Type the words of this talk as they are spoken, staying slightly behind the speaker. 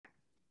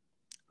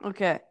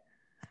Okay.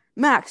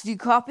 Max, do you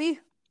copy?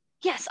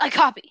 Yes, I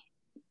copy.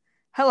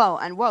 Hello,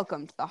 and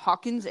welcome to the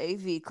Hawkins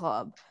AV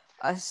Club,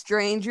 a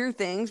Stranger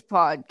Things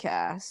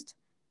podcast.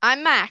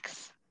 I'm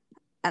Max.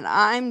 And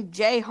I'm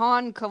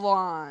Jahan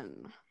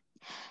Kalan.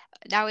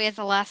 Now he has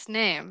a last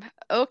name.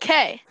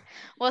 Okay.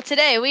 Well,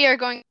 today we are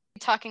going to be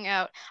talking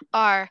about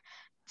our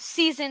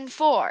season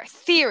 4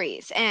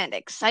 theories and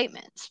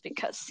excitements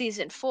because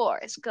season 4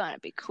 is going to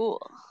be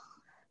cool.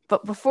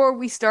 But before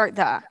we start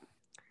that,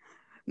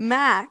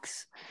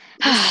 Max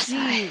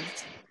Sorry.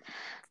 received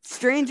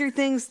Stranger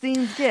Things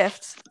themed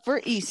gifts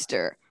for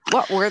Easter.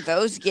 What were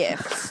those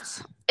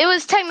gifts? It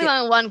was technically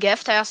only one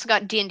gift. I also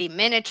got D&D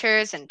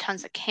miniatures and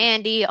tons of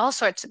candy, all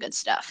sorts of good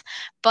stuff.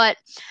 But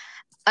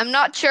I'm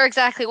not sure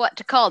exactly what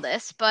to call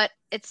this, but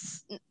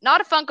it's not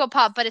a Funko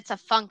Pop, but it's a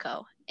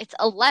Funko. It's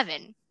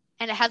 11,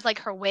 and it has like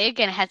her wig,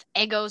 and it has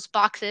Eggo's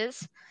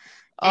boxes,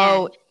 and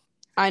Oh,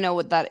 I know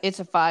what that. It's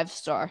a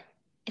 5-star.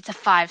 it's a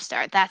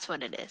 5-star. That's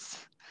what it is.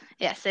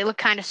 Yes, they look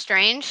kind of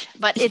strange,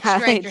 but it's Yeah,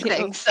 they Stranger do.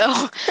 Things,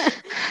 so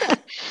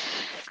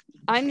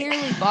I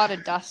nearly bought a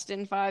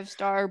Dustin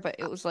 5-star, but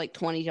it was like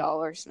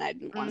 $20, and I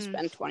didn't want to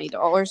spend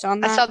 $20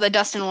 on I that. saw the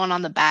Dustin one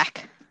on the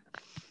back.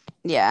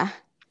 Yeah,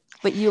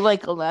 but you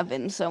like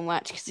 11 so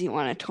much because you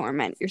want to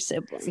torment your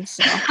siblings.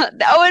 So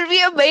That would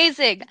be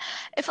amazing.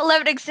 If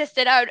 11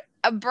 existed, I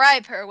would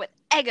bribe her with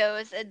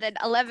Eggos, and then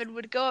 11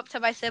 would go up to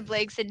my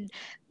siblings and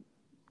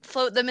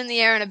float them in the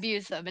air and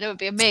abuse them, and it would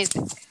be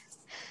amazing.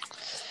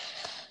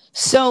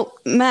 So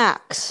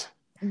Max,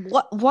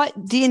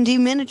 what D&D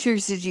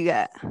miniatures did you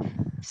get?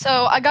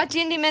 So I got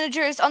D&D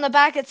miniatures. On the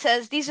back it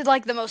says these are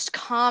like the most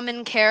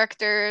common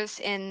characters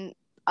in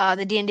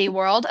the D&D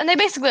world, and they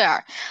basically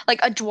are like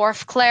a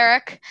dwarf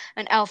cleric,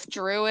 an elf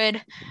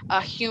druid,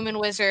 a human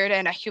wizard,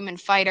 and a human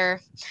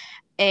fighter,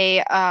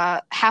 a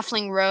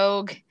halfling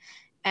rogue,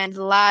 and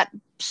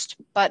last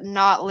but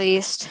not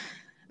least,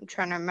 I'm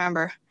trying to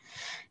remember.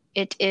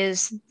 It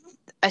is.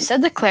 I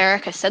said the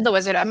cleric. I said the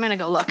wizard. I'm gonna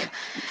go look.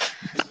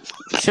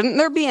 Shouldn't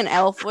there be an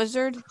elf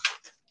wizard?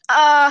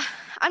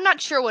 I'm not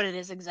sure what it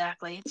is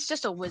exactly. It's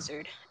just a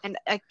wizard, and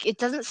it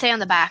doesn't say on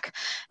the back.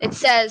 It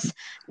says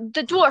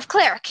the dwarf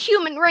cleric,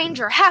 human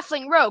ranger,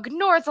 halfling rogue,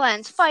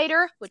 Northlands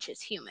fighter, which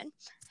is human,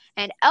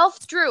 and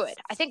elf druid.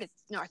 I think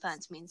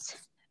Northlands means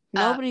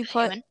Nobody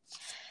play. human.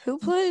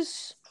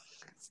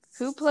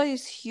 Who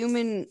plays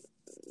human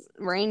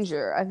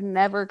ranger? I've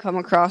never come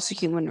across a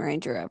human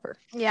ranger ever.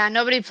 Yeah,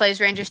 nobody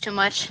plays rangers too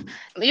much.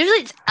 Usually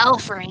it's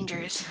elf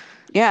rangers.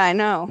 Yeah, I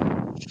know.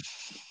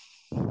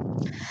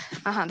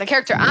 The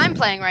character I'm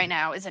playing right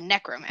now is a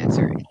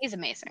necromancer, and he's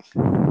amazing.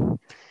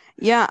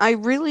 Yeah, I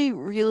really,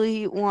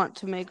 really want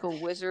to make a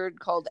wizard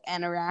called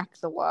Anorak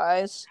the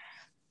Wise.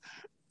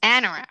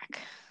 Anorak.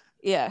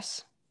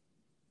 Yes.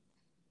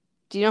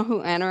 Do you know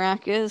who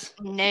Anorak is?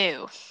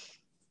 No.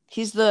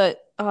 He's the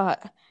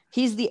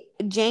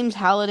James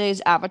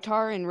Halliday's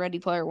avatar in Ready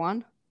Player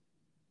One.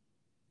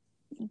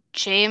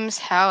 James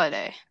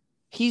Halliday.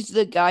 He's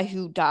the guy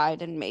who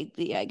died and made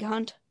the egg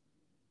hunt.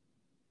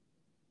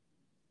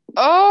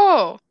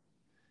 Oh,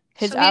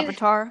 His so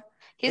avatar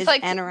he's is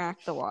like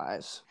Anorak the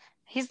Wise.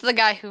 he's the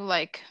guy who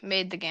like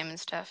made the game and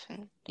stuff.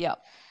 And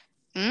Yep.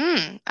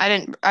 I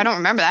don't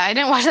remember that. I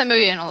didn't watch that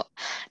movie in a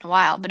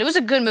while, but it was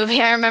a good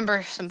movie. I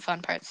remember some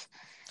fun parts.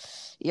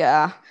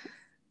 Yeah.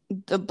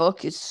 The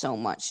book is so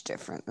much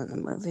different than the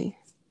movie.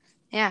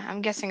 Yeah,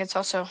 I'm guessing it's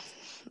also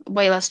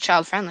way less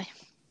child friendly.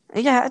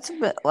 Yeah, it's a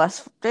bit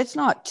less. It's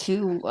not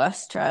too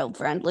less child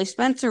friendly.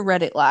 Spencer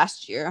read it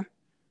last year.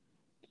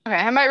 Okay,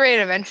 I might read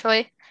it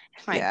eventually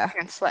if my Yeah.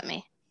 parents let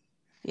me.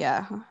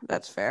 Yeah,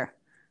 that's fair.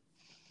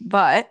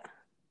 But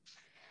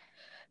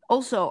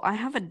also, I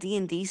have a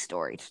D&D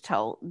story to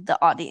tell the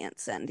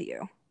audience and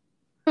you.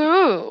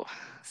 Ooh.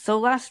 So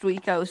last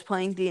week I was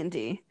playing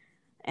D&D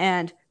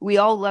and we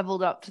all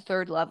leveled up to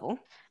 3rd level.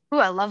 Ooh,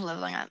 I love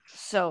leveling up.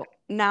 So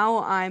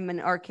now I'm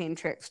an arcane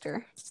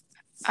trickster.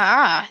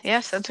 Ah,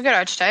 yes, that's a good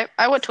archetype.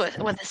 I went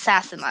with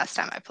assassin last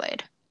time I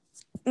played.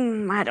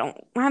 I'm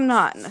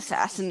not an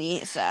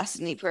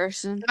assassiny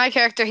person. My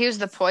character, he was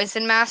the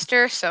poison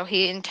master, so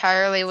he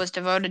entirely was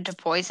devoted to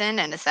poison,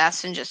 and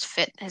assassin just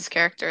fit his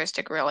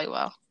characteristic really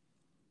well.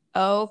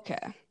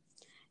 Okay.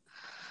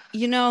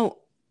 You know,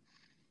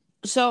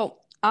 so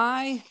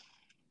I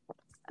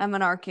am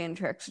an arcane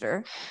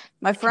trickster.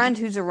 My friend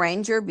who's a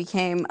ranger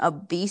became a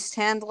beast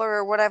handler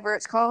or whatever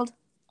it's called.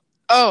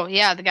 Oh,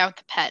 yeah, the guy with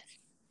the pet.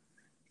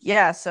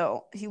 Yeah,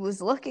 so he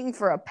was looking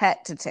for a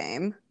pet to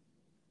tame.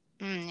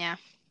 Yeah.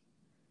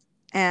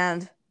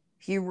 And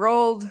he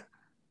rolled,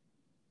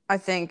 I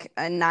think,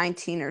 a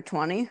 19 or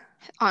 20.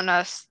 On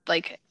us,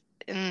 like,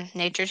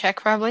 nature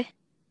check, probably.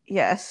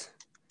 Yes.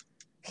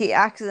 He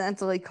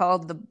accidentally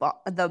called the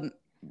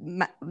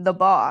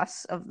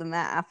boss of the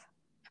map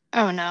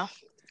Oh, no.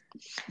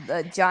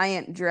 the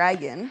giant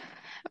dragon.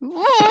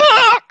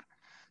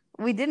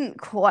 We didn't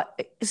quite.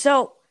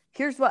 So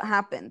here's what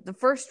happened. The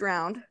first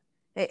round,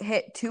 it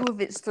hit 2 of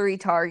its 3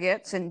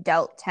 targets and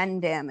dealt 10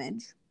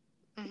 damage.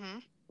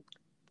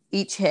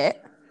 Each hit.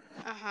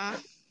 Uh-huh.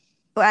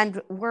 And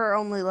we're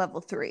only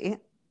level 3.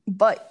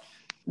 But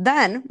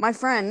then my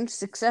friend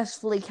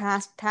successfully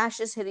cast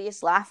Tash's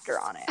Hideous Laughter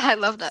on it. I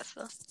love that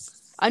stuff.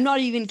 I'm not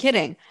even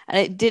kidding. And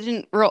it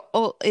didn't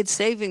roll its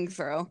saving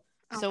throw.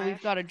 So Okay.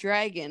 we've got a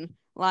dragon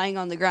lying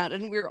on the ground.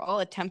 And we were all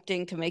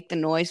attempting to make the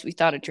noise we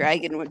thought a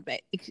dragon would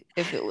make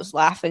if it was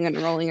laughing and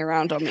rolling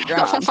around on the Oh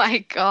ground. my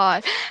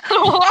god.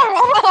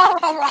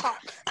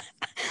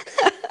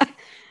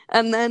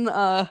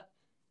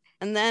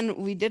 And then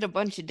we did a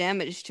bunch of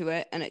damage to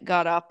it and it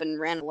got up and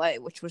ran away,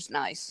 which was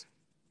nice.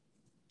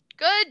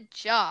 Good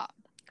job.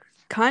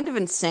 Kind of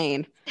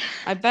insane.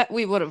 I bet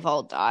we would have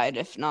all died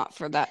if not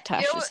for that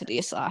Tash's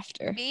Hideous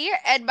Laughter. Me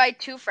and my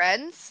two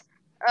friends,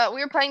 we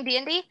were playing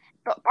D&D,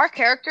 but our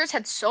characters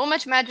had so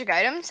much magic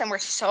items and were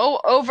so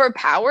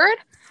overpowered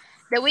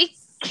that we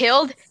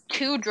killed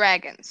 2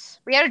 dragons.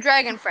 We had a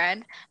dragon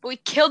friend, but we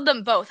killed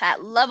them both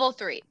at level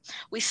 3.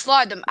 We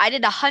slaughtered them. I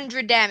did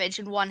 100 damage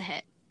in 1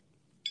 hit.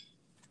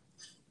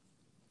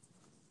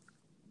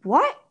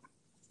 What?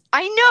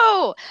 I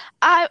know!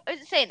 I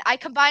was saying, I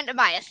combined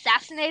my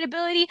assassinate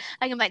ability,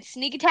 I combined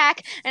sneak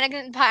attack, and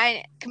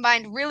I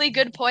combined really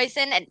good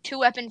poison and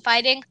 2-weapon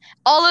fighting.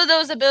 All of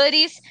those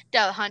abilities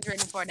dealt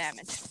 104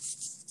 damage.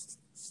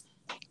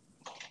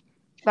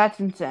 That's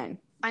insane.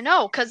 I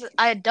know, because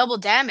I had double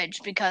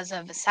damage because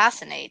of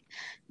assassinate.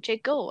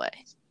 Jake, go away.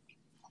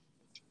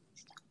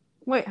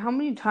 Wait, how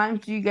many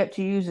times do you get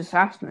to use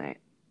assassinate?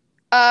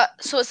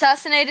 So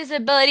assassinate is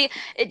an ability.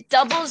 It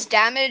doubles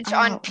damage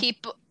on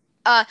people.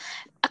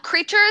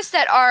 Creatures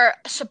that are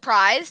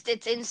surprised,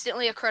 it's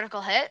instantly a critical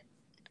hit.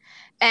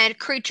 And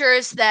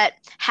creatures that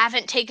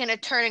haven't taken a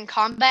turn in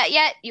combat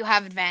yet, you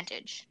have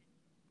advantage.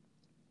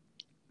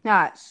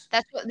 Nice.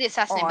 That's what the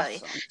assassinate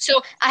ability.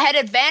 So I had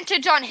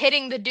advantage on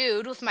hitting the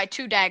dude with my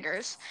 2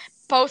 daggers,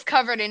 both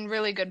covered in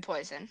really good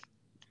poison.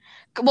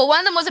 Well, one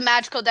of them was a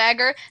magical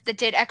dagger that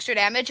did extra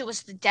damage. It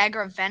was the Dagger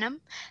of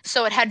Venom.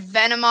 So it had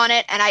venom on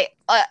it, and I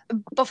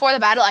before the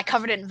battle, I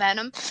covered it in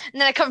venom.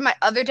 And then I covered my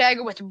other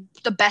dagger with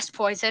the best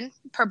poison,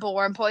 purple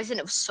worm poison.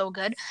 It was so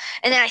good.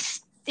 And then I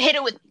hit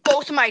it with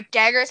both of my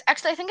daggers.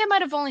 Actually, I think I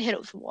might have only hit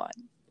it with one.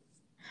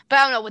 But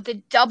I don't know, with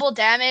the double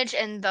damage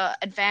and the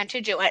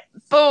advantage, it went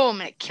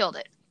boom, and it killed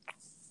it.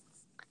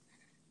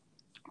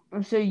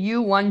 So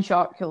you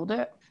one-shot killed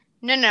it?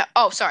 No.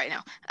 Oh, sorry, no.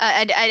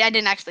 I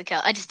didn't actually kill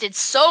it. I just did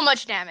so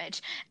much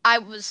damage. I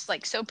was,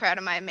 like, so proud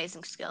of my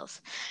amazing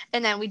skills.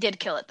 And then we did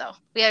kill it, though.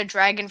 We had a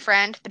dragon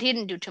friend, but he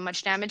didn't do too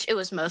much damage. It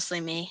was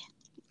mostly me.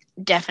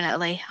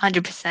 Definitely.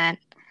 100%.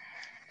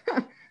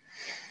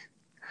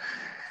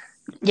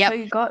 Yep. So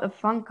you got a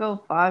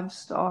Funko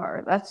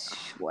 5-star. That's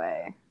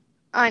sway.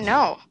 I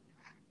know.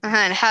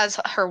 And it has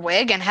her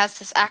wig and has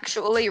this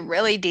actually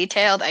really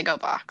detailed Eggo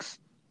box.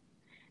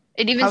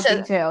 It even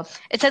says detailed?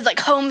 It says like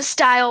home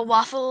style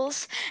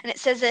waffles, and it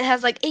says it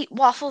has like 8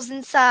 waffles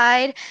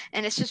inside,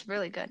 and it's just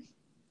really good.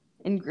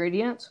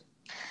 Ingredients?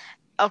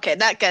 Okay,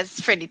 that guy's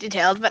pretty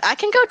detailed, but I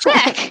can go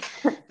check.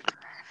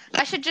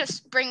 I should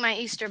just bring my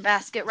Easter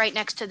basket right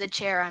next to the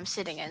chair I'm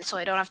sitting in, so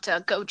I don't have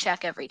to go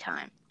check every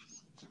time.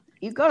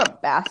 You got a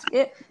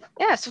basket?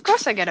 Yes, of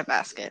course I get a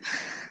basket.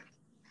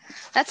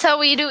 That's how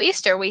we do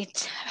Easter. We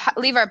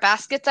leave our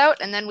baskets out,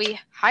 and then we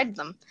hide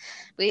them.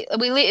 We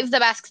leave the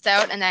baskets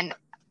out, and then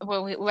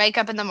we wake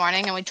up in the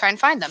morning and we try and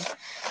find them.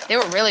 They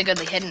were really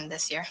goodly hidden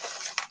this year.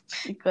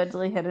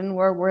 Goodly hidden?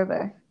 Where were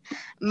they?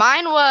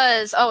 Mine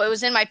was, it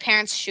was in my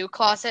parents' shoe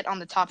closet on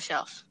the top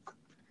shelf.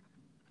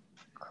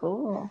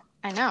 Cool.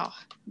 I know.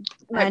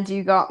 And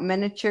you got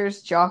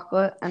miniatures,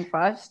 chocolate, and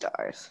 5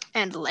 stars.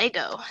 And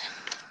Lego.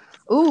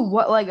 Ooh,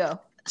 what Lego?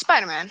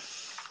 Spider-Man,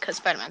 because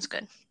Spider-Man's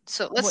good.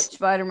 So What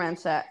Spider-Man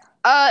set?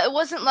 It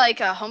wasn't like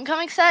a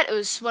Homecoming set. It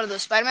was one of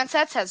those Spider-Man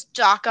sets. It has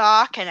Doc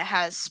Ock, and it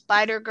has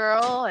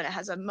Spider-Girl, and it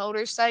has a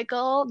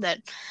motorcycle that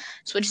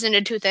switches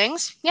into 2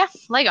 things. Yeah,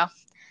 Lego.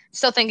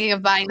 Still thinking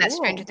of buying that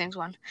Stranger Things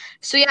one.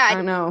 So yeah,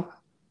 I know.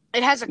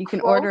 It has a You quote.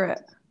 can order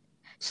it.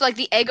 So like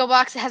the Eggo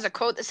box, it has a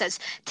quote that says,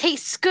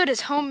 "Tastes good as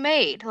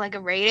homemade," like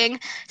a rating.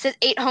 It says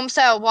 8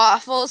 home-style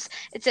waffles.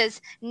 It says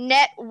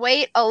net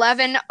weight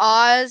 11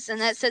 Oz, and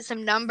that says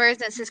some numbers.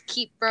 And it says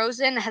keep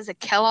frozen. It has a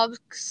Kellogg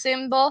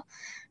symbol.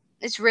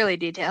 It's really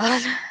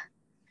detailed.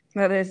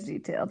 That is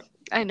detailed.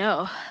 I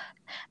know.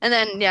 And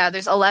then, yeah,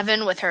 there's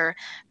 11 with her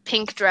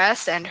pink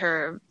dress and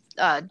her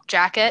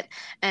jacket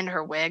and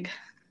her wig.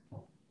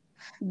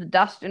 The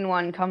Dustin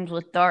one comes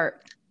with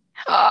Dart.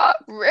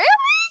 Really?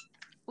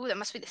 Ooh, that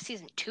must be the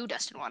season 2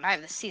 Dustin one. I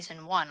have the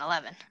season 1,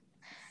 11.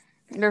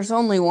 There's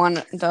only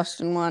one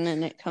Dustin one,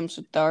 and it comes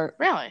with Dart.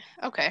 Really?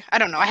 Okay. I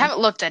don't know. I haven't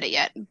looked at it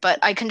yet, but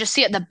I can just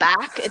see at the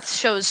back, it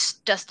shows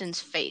Dustin's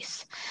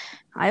face.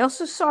 I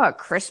also saw a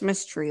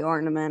Christmas tree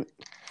ornament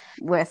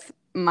with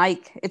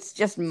Mike. It's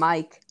just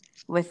Mike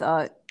with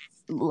a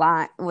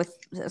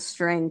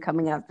string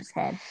coming out of his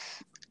head.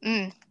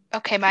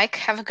 Okay, Mike,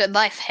 have a good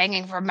life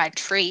hanging from my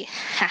tree.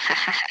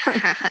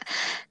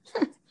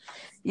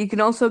 You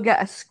can also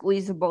get a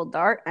squeezable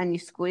Dart, and you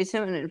squeeze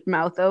him, and his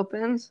mouth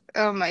opens.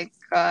 Oh my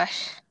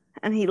gosh!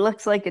 And he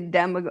looks like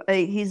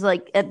a he's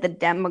like at the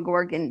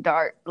Demogorgon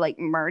Dart like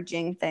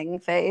merging thing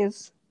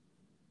phase.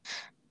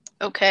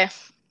 Okay.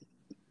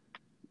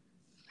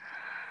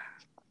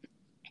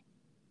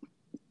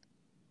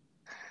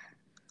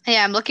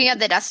 Yeah, I'm looking at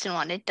the Dustin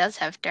one. It does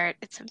have dirt.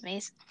 It's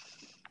amazing.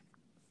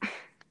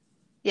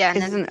 Yeah,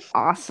 and then Isn't it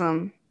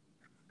awesome?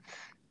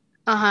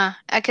 uh-huh.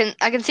 I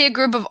can see a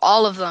group of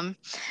all of them.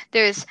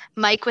 There's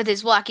Mike with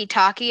his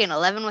walkie-talkie and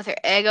Eleven with her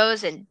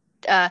Egos and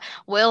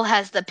Will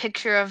has the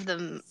picture of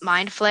the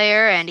Mind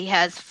Flayer and he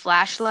has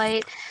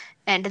flashlight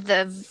and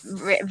the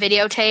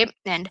videotape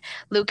and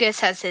Lucas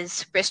has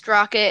his wrist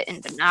rocket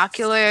and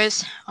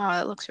binoculars.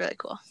 Oh, it looks really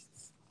cool.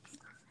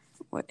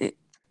 Wait,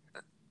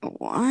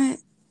 what?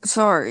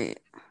 Sorry.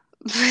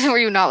 Were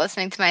you not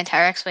listening to my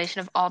entire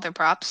explanation of all their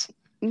props?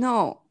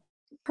 No,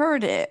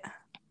 heard it.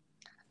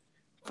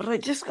 But I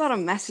just got a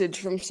message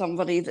from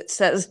somebody that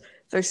says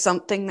there's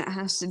something that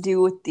has to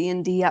do with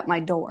D&D at my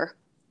door.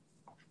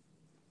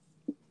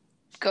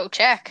 Go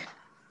check.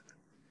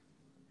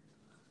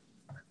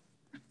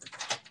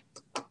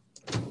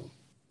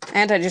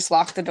 And I just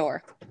locked the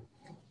door.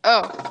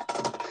 Oh.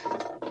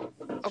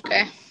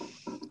 Okay.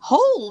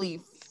 Holy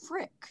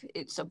frick.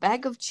 It's a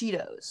bag of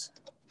Cheetos.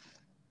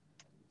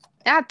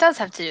 That does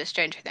have to do with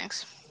Stranger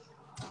Things.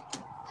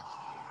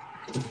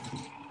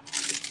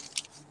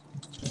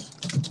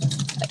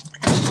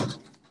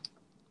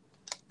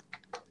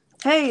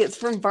 Hey, it's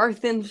from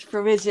Barthen's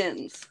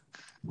Provisions.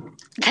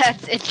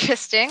 That's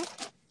interesting.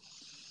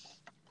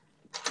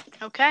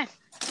 Okay.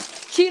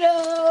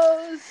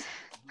 Cheetos!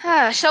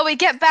 Shall we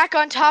get back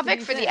on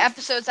topic for the think?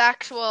 episode's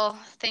actual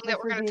thing that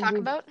we're going to talk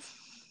about?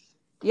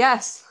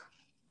 Yes.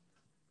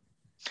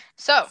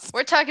 So,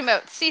 we're talking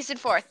about season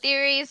 4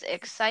 theories,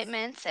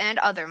 excitements, and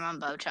other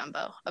mumbo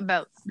jumbo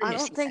about the I new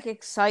don't season. think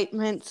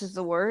excitement is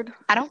the word.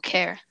 I don't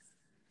care.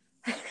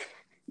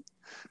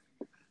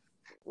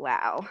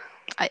 Wow.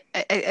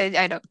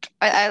 I don't.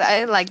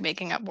 I like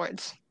making up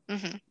words.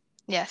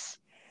 Yes.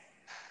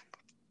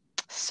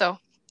 So,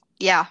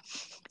 yeah.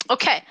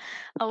 Okay.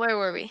 Where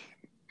were we?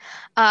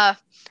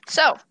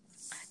 So,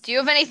 do you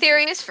have any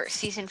theories for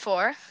season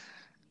 4?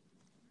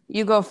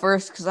 You go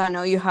first because I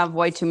know you have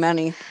way too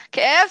many.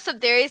 Okay, I have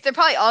some theories. They're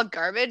probably all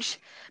garbage,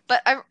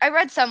 but I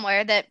read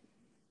somewhere that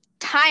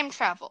time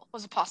travel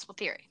was a possible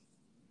theory.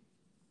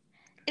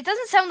 It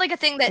doesn't sound like a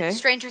thing that Okay.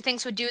 Stranger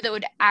Things would do that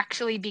would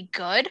actually be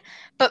good,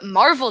 but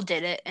Marvel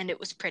did it and it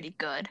was pretty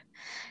good.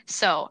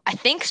 So I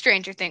think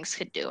Stranger Things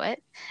could do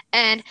it.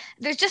 And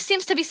there just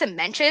seems to be some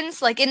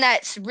mentions, like in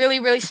that really,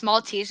 really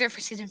small teaser for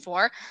season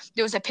 4,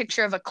 there was a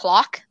picture of a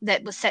clock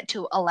that was set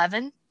to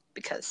 11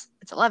 because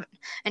it's 11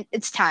 and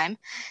it's time.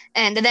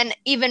 And then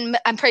even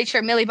I'm pretty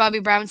sure Millie Bobby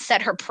Brown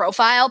set her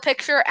profile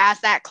picture as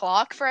that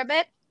clock for a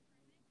bit.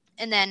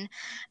 And then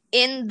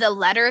in the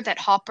letter that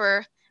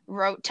Hopper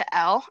wrote to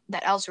Elle,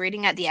 that Elle's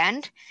reading at the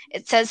end,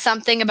 it says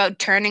something about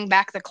turning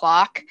back the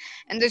clock.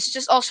 And there's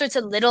just all sorts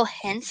of little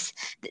hints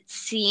that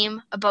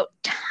seem about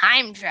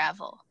time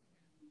travel.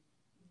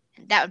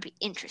 And that would be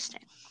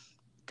interesting.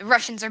 The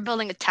Russians are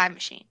building a time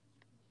machine.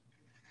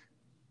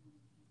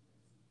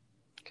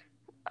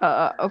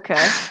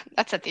 Okay.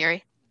 That's a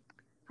theory.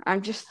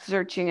 I'm just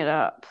searching it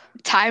up.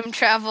 Time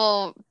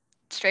travel,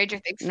 Stranger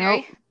Things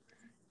theory? Nope.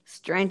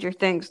 Stranger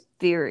Things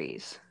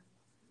theories.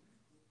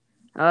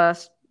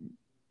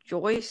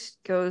 Joyce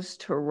goes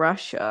to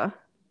Russia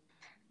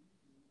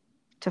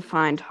to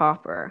find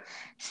Hopper.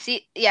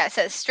 Yeah, it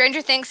says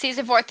Stranger Things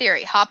season 4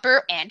 theory,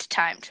 Hopper and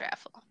time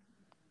travel.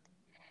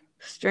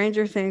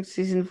 Stranger Things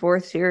season 4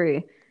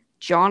 theory.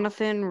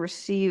 Jonathan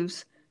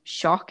receives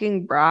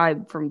shocking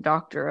bribe from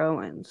Dr.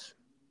 Owens.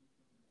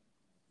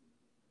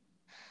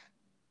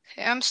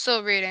 Okay, I'm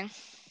still reading.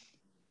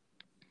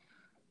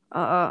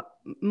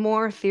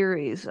 More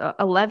theories.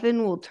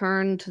 11 will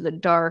turn to the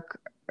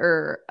dark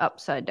or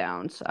upside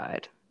down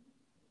side.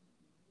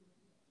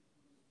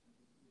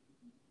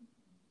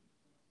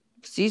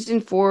 Season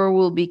 4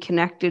 will be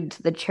connected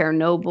to the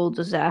Chernobyl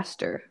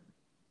disaster.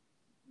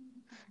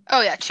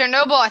 Oh yeah,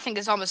 Chernobyl I think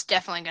is almost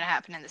definitely going to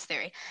happen in this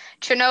theory.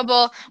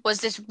 Chernobyl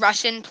was this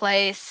Russian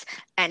place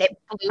and it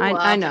blew I up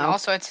and know. all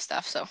sorts of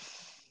stuff, so.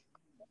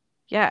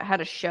 Yeah, it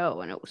had a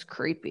show and it was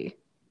creepy.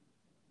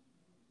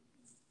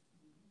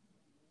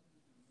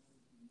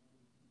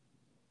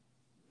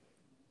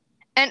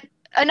 And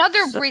another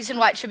reason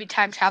why it should be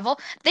time travel,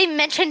 they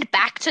mentioned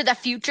Back to the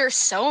Future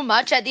so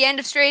much at the end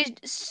of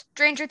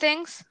Stranger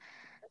Things.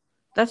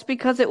 That's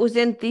because it was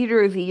in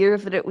theater the year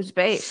that it was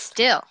based.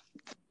 Still,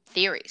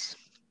 theories.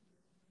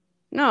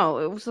 No,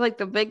 it was like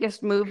the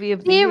biggest movie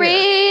of the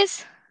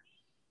Theories!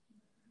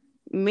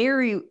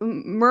 year.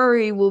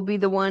 Murray will be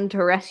the one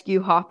to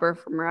rescue Hopper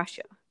from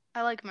Russia.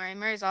 I like Murray.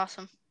 Murray's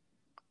awesome.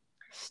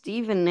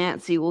 Steve and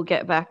Nancy will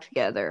get back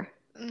together.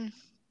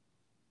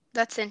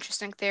 That's an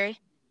interesting theory.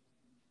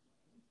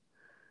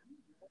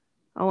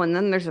 Oh, and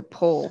then there's a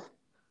poll.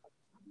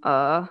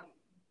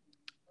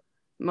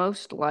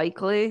 Most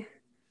likely,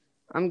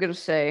 I'm gonna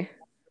say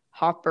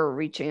Hopper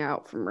reaching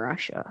out from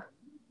Russia.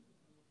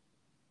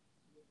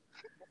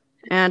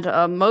 And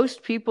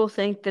most people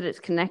think that it's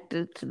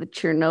connected to the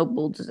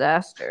Chernobyl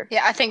disaster.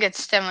 Yeah, I think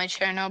it's definitely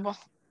Chernobyl.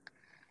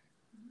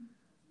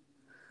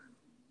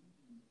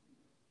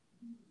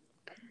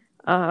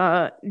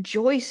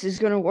 Joyce is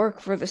gonna work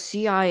for the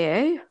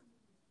CIA.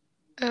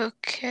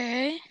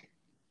 Okay.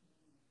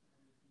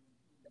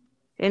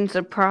 in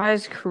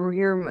surprise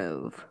career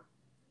move.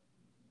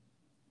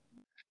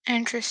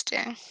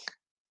 Interesting.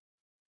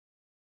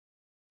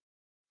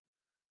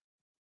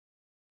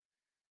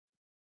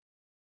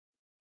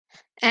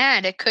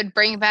 And it could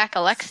bring back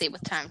Alexei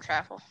with time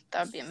travel.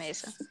 That would be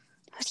amazing.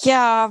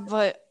 Yeah,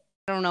 but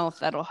I don't know if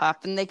that'll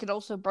happen. They could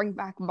also bring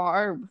back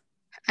Barb.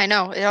 I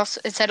know.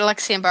 It said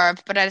Alexei and Barb,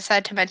 but I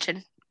decided to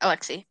mention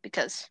Alexei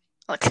because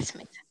Alexei's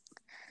amazing.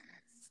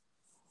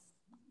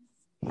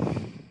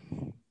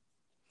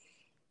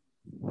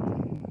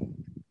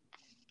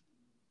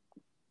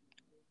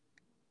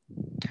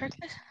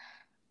 Darkness.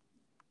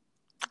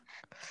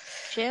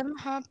 Jim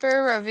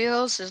Hopper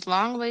reveals his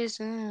long ways.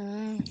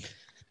 Interesting.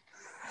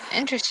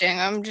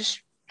 I don't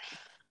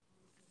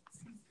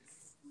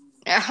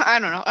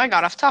know. I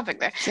got off topic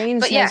there. Jane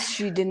But says yeah.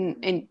 she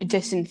didn't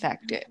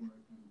disinfect it.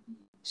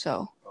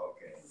 So.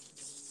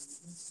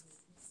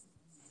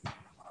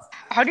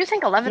 How do you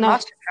think 11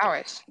 lost her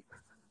powers?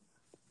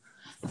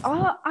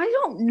 I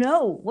don't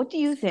know. What do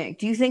you think?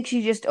 Do you think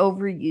she just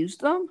overused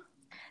them?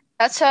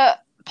 That's a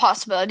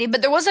possibility,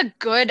 but there was a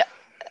good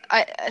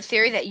a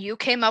theory that you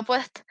came up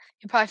with.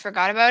 You probably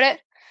forgot about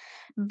it,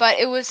 but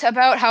it was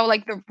about how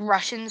like the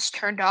Russians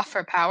turned off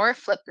her power,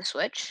 flipped the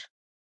switch.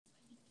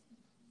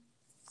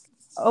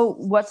 Oh,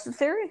 what's the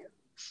theory?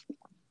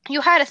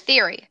 You had a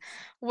theory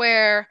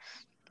where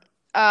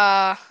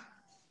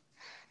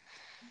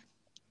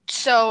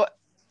so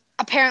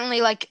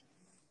apparently like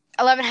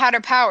 11 had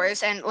her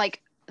powers and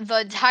like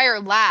the entire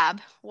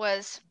lab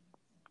was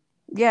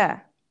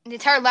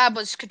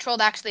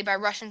controlled actually by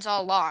Russians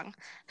all along.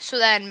 So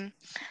then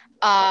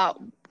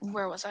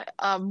where was I?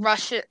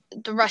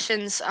 The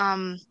Russians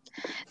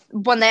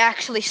when they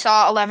actually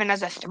saw 11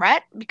 as a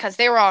threat because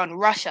they were all in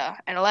Russia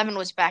and 11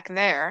 was back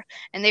there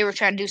and they were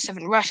trying to do stuff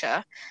in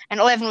Russia and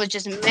 11 was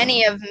just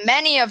many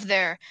of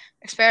their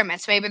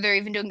experiments. Maybe they're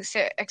even doing the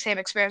same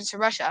experiments in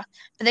Russia,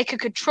 but they could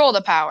control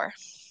the power.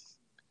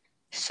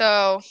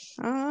 So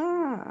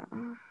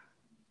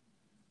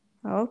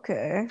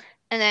okay.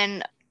 And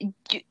then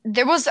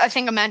there was, I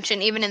think, a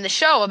mention even in the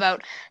show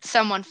about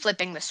someone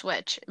flipping the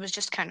switch. It was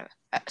just kind of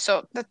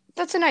so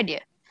that's an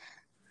idea.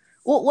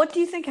 Well, what do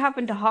you think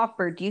happened to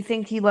Hopper? Do you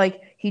think he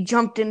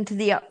jumped into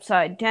the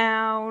Upside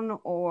Down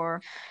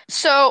or?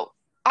 So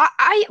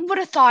I would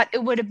have thought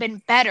it would have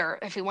been better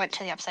if he went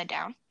to the Upside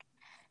Down.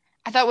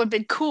 I thought it would have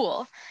been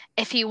cool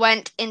if he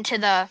went into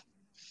the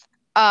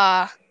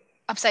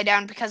Upside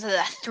Down because of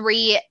the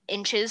 3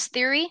 inches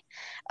theory.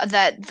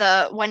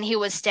 That when he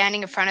was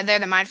standing in front of there,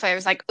 the Mind Flayer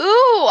was like,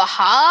 "Ooh, a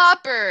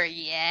Hopper,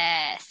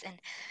 yes," and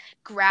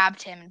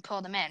grabbed him and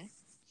pulled him in.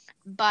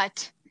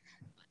 But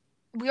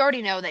we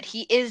already know that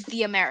he is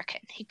the American.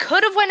 He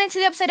could have went into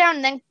the Upside Down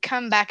and then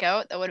come back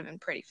out. That would have been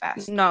pretty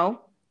fast. No,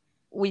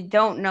 we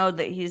don't know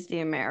that he's the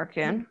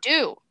American. We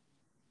do.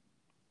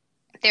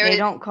 They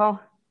don't call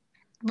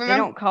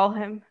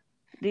him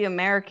the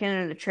American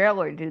in the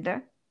trailer, do they?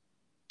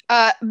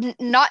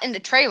 Not in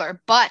the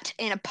trailer, but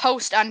in a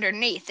post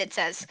underneath it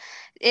says,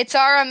 "It's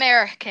our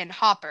American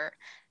Hopper."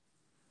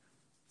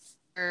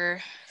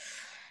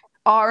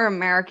 Our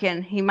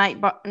American. He might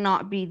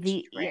not be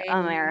the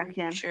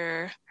American.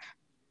 Sure.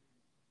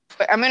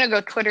 I'm gonna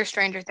go Twitter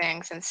Stranger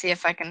Things and see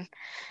if I can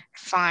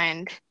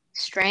find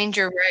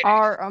Stranger Writers.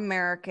 Our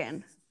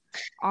American,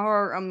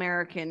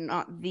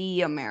 not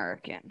the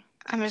American.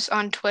 I'm just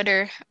on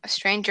Twitter.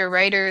 Stranger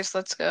Writers.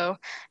 Let's go.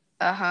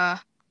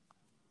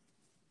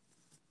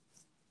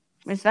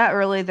 Is that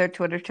really their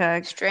Twitter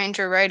tag?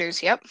 Stranger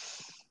Writers. Yep.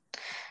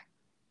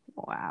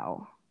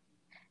 Wow.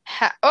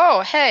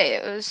 Hey,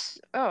 it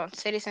was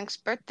Sadie Sink's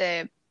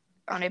birthday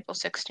on April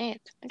 16th.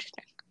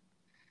 Interesting.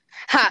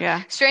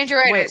 Yeah. Stranger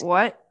Writers. Wait,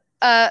 what?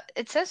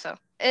 It says so.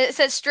 It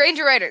says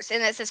Stranger Writers,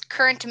 and it says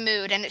current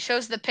mood, and it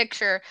shows the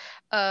picture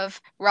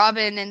of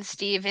Robin and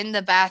Steve in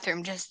the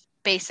bathroom just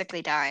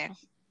basically dying.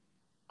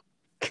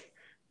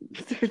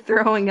 They're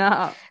throwing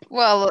up.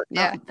 Well,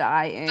 not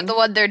dying. But the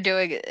one they're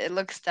doing, it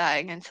looks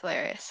dying, and it's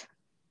hilarious.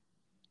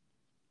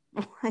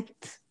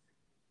 What?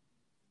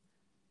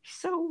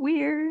 So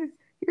weird.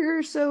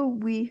 You're so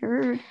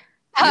weird.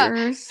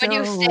 You're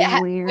so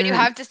weird. When you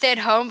have to stay at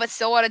home but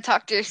still want to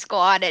talk to your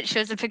squad, it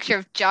shows a picture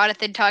of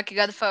Jonathan talking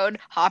on the phone,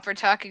 Hopper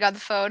talking on the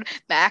phone,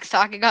 Max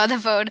talking on the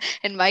phone,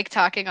 and Mike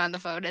talking on the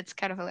phone. It's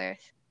kind of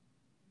hilarious.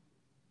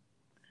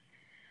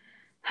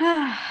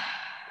 Wow.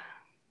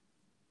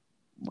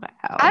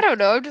 I don't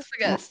know. I'm just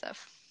looking at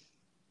stuff.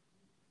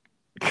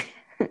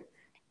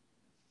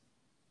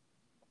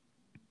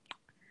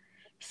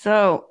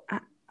 So,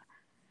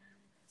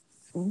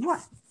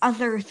 what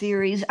other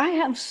theories? I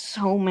have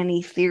so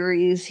many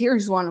theories.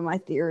 Here's one of my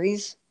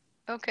theories.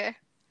 Okay.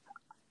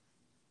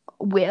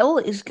 Will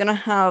is going to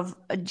have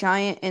a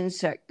giant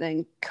insect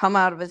thing come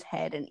out of his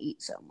head and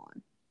eat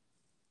someone.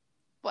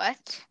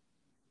 What?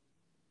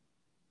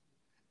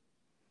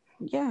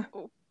 Yeah.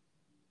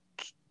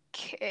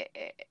 Okay.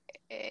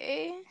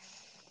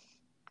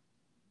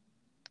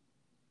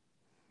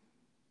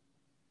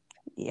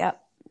 Yep.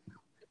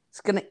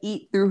 It's going to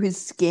eat through his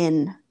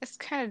skin. It's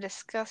kind of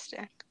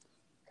disgusting.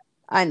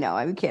 I know,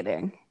 I'm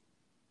kidding.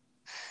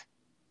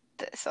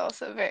 That's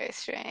also very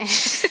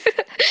strange.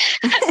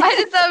 I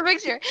just saw a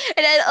picture,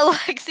 and then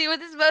Alexi with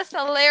his most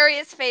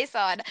hilarious face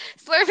on,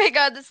 slurping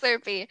on the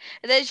Slurpee,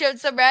 and then showed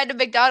some random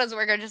McDonald's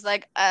worker just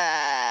like,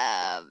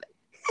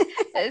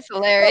 it's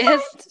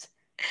hilarious.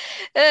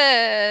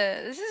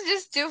 This is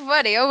just too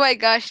funny. Oh my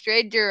gosh,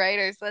 Stranger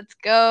Writers, let's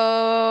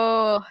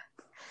go.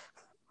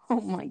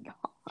 Oh my god.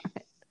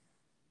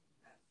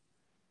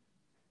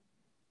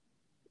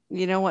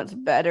 You know what's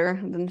better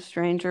than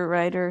Stranger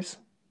Writers?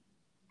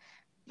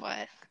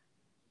 What?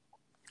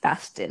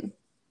 Dustin.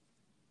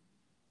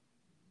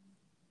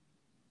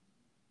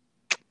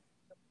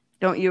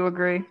 Don't you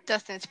agree?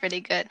 Dustin's pretty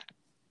good.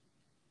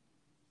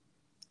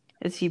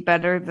 Is he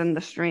better than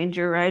the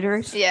Stranger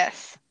Writers?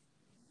 Yes.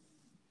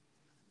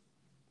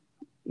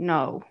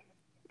 No.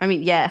 I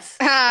mean, yes.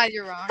 Ah,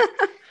 you're wrong.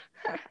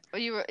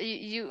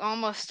 You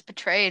almost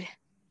betrayed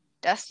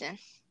Dustin.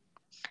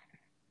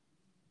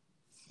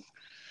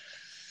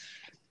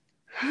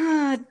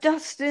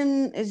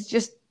 Dustin is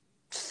just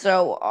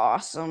so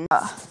awesome.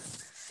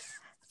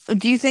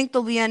 Do you think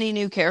there'll be any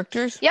new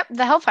characters? Yep,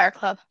 the Hellfire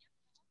Club.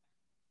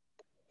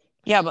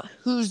 Yeah, but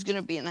who's going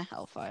to be in the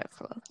Hellfire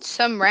Club?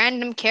 Some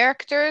random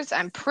characters.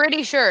 I'm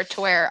pretty sure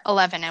to where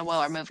 11 and Will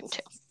are moving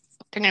to.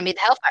 They're going to be the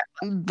Hellfire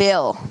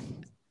Club.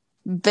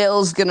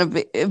 Billy's going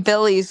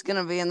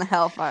to be in the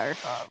Hellfire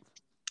Club.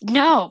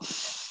 No.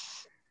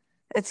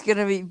 It's going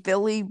to be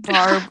Billy,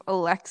 Barb,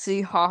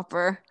 Alexi,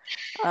 Hopper.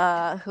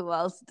 Who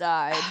else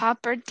died?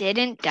 Hopper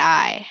didn't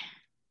die.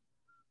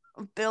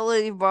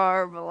 Billy,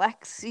 Barb,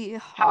 Alexi,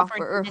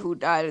 Hopper, who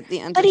died at the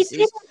end But of the he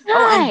season. didn't die.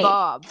 Oh, and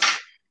Bob.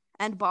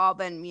 And Bob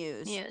and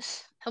Muse.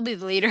 Yes. He'll be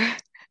the leader.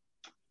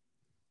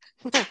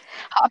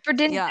 Hopper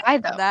didn't die,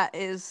 though. That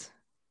is...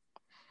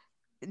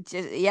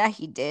 Yeah,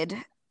 he did.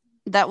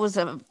 That was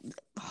a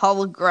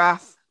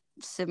holograph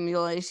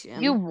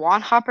simulation. You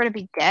want Hopper to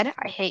be dead?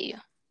 I hate you.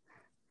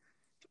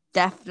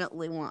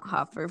 Definitely want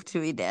Hopper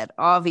to be dead.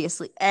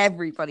 Obviously,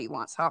 everybody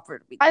wants Hopper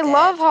to be dead. I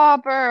love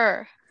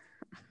Hopper.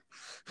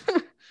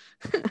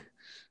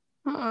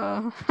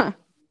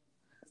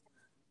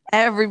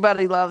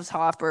 Everybody loves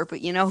Hopper,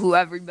 but you know who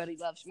everybody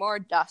loves more?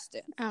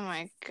 Dustin. Oh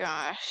my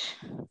gosh.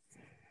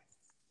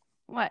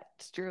 What?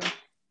 It's true.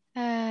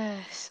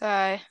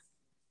 Sorry.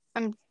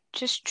 I'm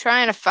just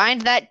trying to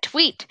find that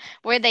tweet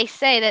where they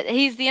say that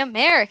he's the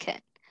American.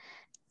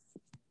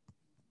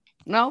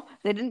 No,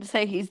 they didn't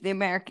say he's the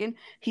American.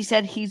 He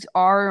said he's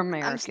our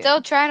American. I'm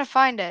still trying to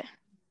find it.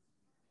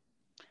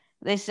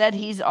 They said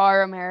he's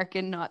our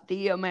American, not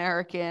the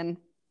American.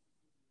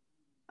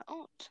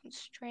 Oh, some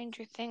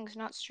Stranger Things,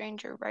 not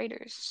Stranger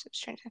Writers.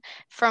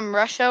 From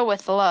Russia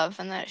with Love,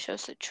 and then it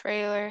shows the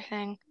trailer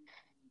thing.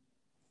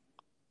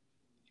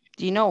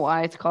 Do you know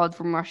why it's called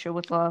From Russia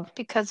with Love?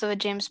 Because of a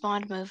James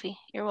Bond movie.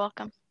 You're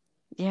welcome.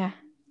 Yeah.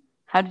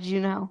 How did you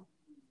know?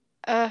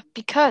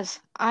 Because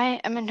I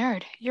am a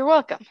nerd. You're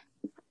welcome.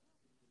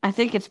 I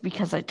think it's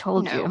because I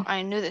told you. No,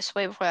 I knew this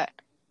way before that.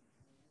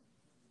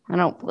 I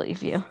don't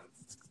believe you.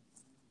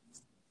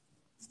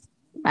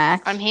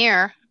 Max? I'm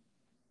here.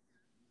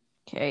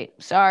 Okay,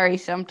 sorry,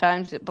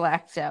 sometimes it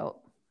blacks out.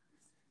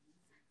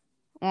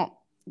 Well,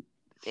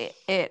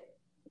 it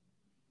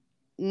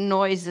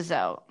noises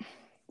out.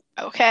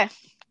 Okay.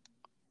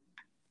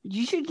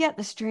 You should get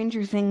the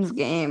Stranger Things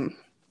game.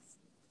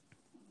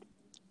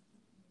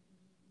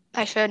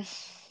 I should.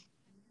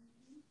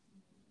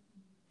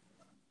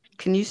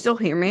 Can you still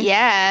hear me?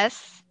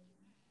 Yes.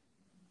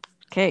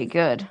 Okay,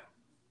 good.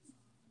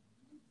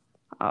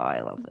 Oh,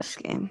 I love this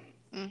game.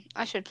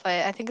 I should play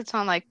it. I think it's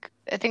on I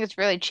think it's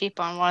really cheap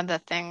on one of the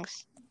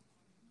things.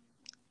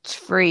 It's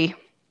free.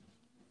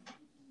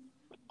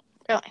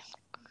 Really?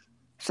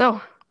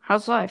 So,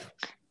 how's life?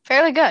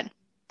 Fairly good.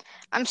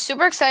 I'm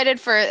super excited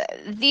for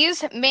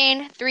these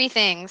main 3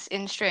 things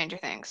in Stranger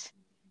Things.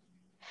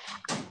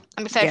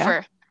 I'm excited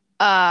for,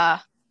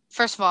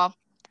 first of all,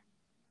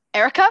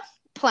 Erica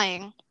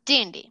playing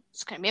D&D.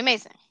 It's going to be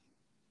amazing.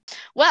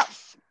 Well,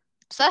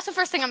 so that's the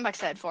first thing I'm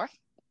excited for.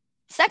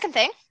 Second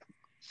thing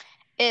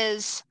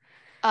is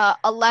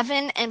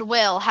 11 and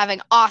Will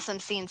having awesome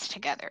scenes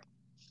together.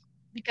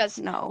 Because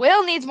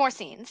Will needs more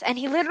scenes, and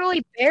he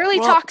literally barely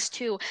talks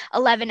to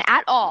 11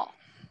 at all,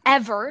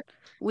 ever.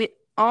 We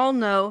all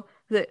know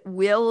that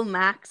Will,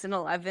 Max, and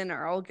 11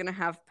 are all going to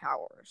have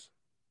powers.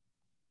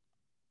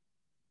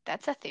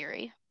 That's a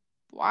theory.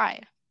 Why?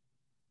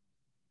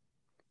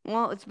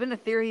 Well, it's been a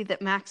theory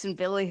that Max and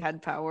Billy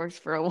had powers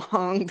for a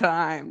long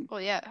time. Well,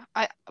 yeah.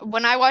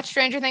 When I watched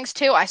Stranger Things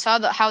 2, I saw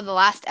how the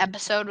last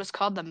episode was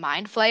called the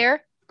Mind Flayer.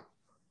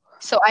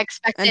 So I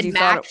expected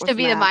Max to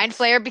be the Mind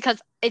Flayer because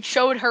it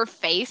showed her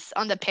face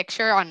on the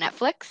picture on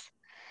Netflix.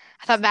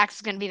 I thought Max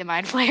was going to be the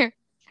Mind Flayer.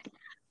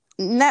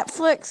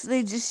 Netflix,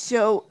 they just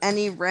show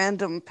any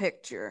random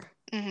picture.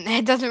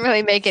 It doesn't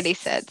really make any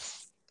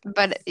sense.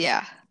 But,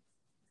 yeah.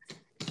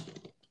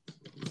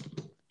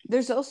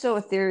 There's also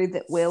a theory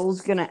that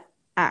Will's going to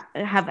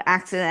have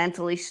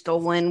accidentally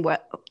stolen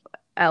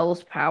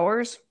Elle's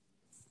powers.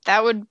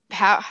 That would...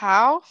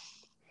 How?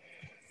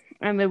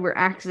 And they were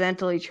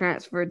accidentally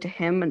transferred to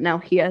him, and now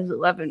he has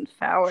 11's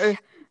powers.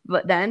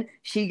 but then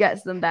she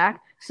gets them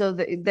back. So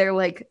they're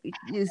like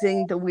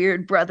using the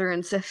weird brother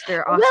and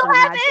sister Will Austin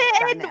Magic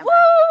Evan! dynamic.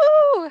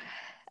 Woo!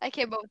 I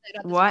came up with it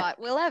on the What? spot.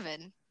 Will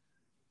Evan.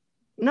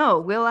 No,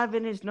 Will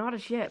Evan is not a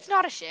ship. It's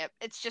not a ship.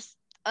 It's just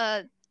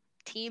a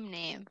team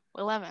name.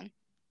 Will Evan.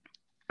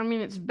 I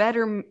mean, it's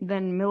better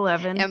than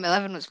Mill-Evan. Yeah, Will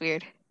Evan was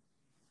weird.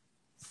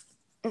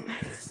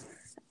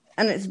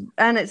 And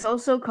it's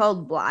also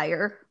called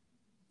Blyer.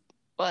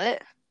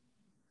 What?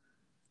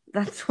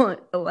 That's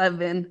what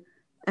 11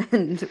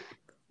 and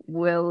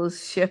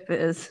Will's ship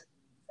is.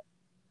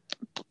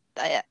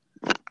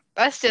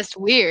 That's just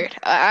weird.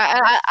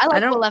 I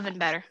like don't- Will Evan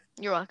better.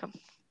 You're welcome.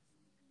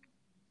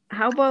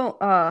 How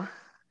about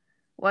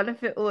what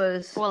if it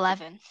was Will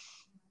Evan.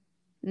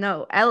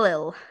 no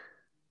Elil?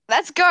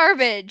 That's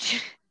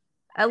garbage.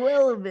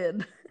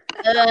 Elilvid.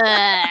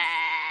 Ugh.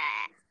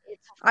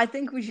 I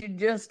think we should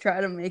just try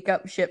to make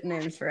up ship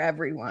names for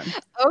everyone.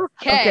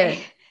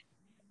 Okay.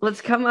 Let's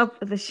come up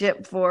with a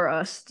ship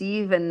for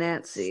Steve and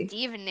Nancy.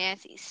 Steve and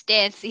Nancy.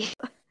 Stancy.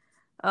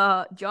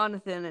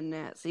 Jonathan and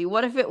Nancy.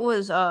 What if it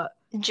was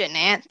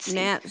Janancy.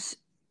 Nance?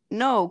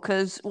 No,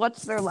 because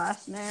what's their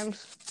last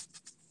names?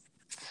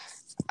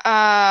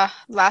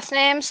 Last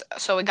names.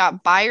 So we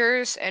got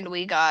Byers and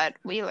we got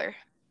Wheeler.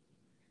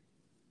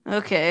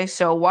 Okay,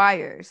 so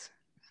Wires.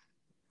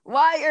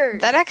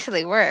 Wires! That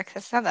actually works.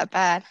 That's not that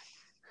bad.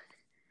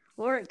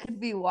 Or it could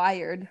be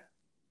Wired.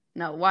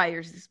 No,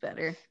 Wires is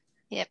better.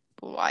 Yep,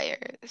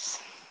 Wires.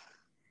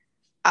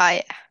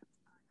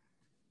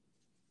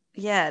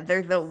 Yeah,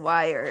 they're the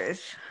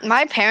Wires.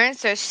 My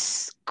parents are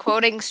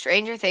quoting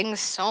Stranger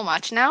Things so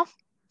much now.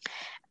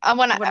 When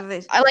What are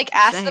they I like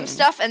ask them saying?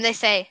 stuff and they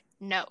say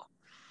no.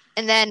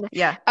 And then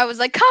Yeah. I was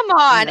like, come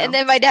on. No. And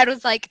then my dad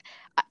was like,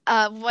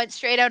 went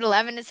straight out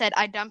 11 and said,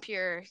 I dump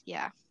your,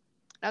 yeah.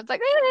 And I was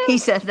like, eh. He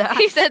said that.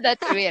 He said that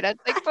to me. And I was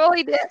like,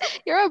 bully,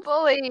 you're a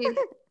bully.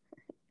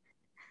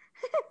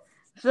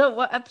 So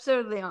what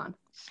episode are they on?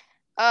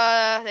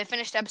 They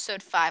finished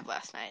episode 5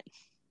 last night.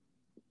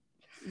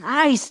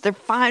 Nice. They're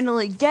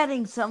finally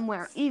getting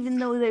somewhere, even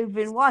though they've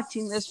been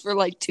watching this for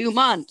like 2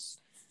 months.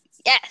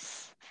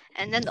 Yes.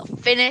 And then they'll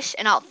finish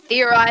and I'll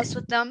theorize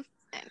with them.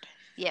 And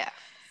yeah.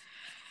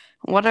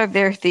 What are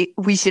their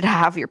we should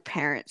have your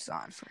parents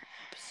on for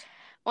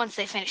once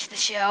they finish the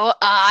show.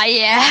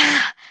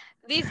 Yeah.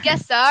 These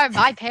guests are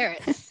my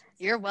parents.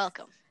 You're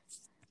welcome.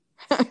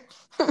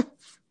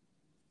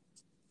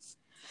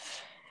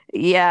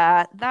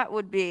 Yeah, that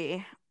would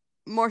be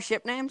more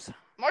ship names.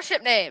 More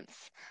ship names.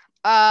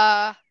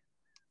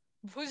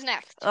 Who's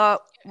next?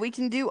 We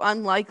can do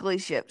unlikely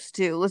ships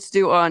too. Let's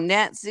do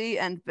Nancy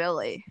and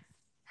Billy.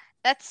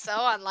 That's so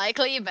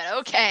unlikely, but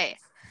okay.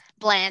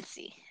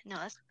 Blancy. No,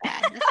 that's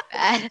bad. That's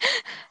bad.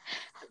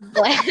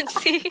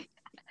 Blancy.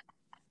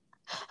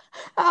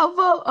 How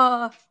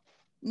about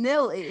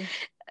Nilly?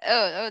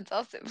 Oh, it's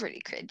also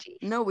pretty cringy.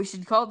 No, we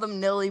should call them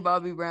Nilly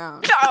Bobby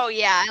Brown. Oh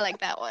yeah, I like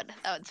that one.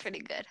 That one's pretty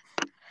good.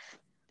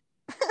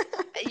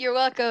 You're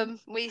welcome.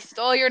 We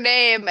stole your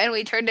name and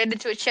we turned it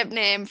into a chip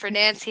name for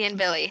Nancy and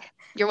Billy.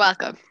 You're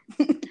welcome.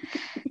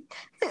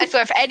 I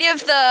swear, if any of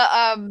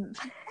the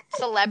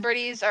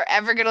celebrities are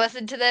ever gonna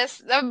listen to this,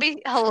 that would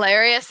be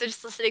hilarious. They're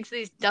just listening to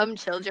these dumb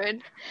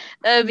children.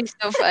 That would be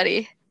so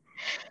funny.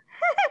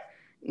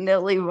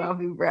 Nilly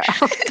Bobby Brown.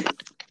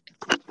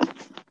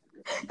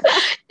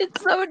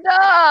 It's so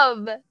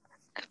dumb,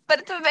 but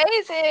it's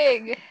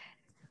amazing.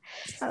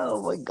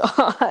 Oh my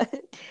god.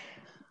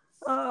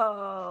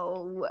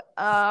 Oh,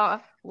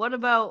 what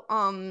about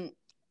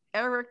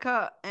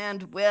Erica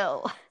and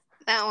Will?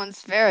 That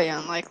one's very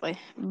unlikely.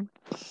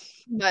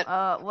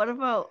 But what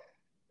about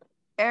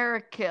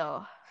Eric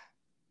Kill?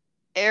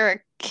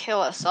 Eric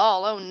kill us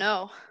all. Oh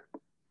no.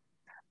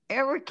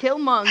 Eric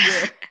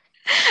Killmonger.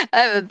 I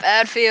have a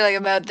bad feeling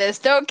about this.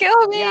 Don't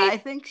kill me. Yeah, I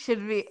think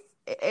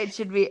it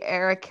should be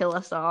Eric Kill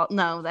Us All.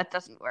 No, that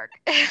doesn't work.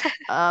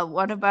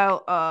 What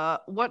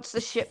about what's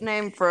the ship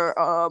name for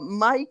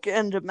Mike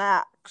and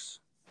Max?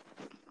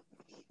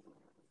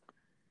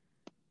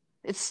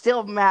 It's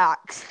still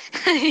Max.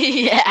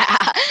 Yeah.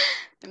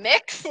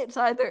 Mix? It's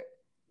either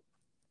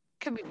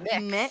Could be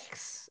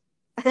mix.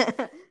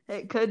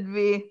 It could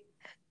be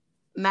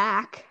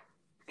Mac.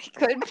 It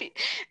could be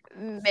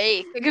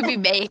make. It could be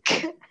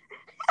make.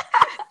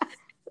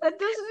 That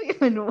doesn't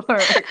even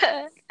work.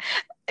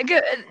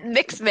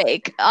 Mix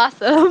make.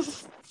 Awesome.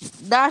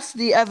 That's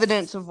the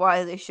evidence of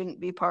why they shouldn't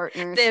be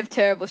partners. They have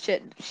terrible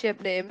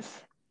ship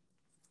names.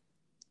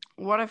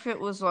 What if it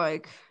was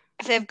like...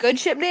 If they have good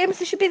ship names,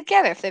 they should be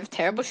together. If they have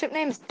terrible ship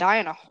names, die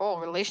in a whole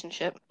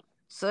relationship.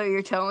 So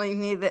you're telling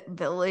me that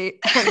Billy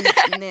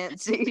and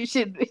Nancy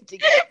should be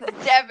together?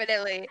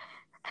 Definitely.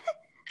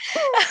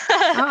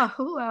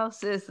 Who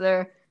else is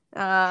there?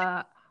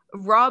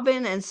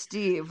 Robin and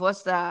Steve.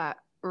 What's that?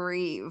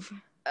 Reeve.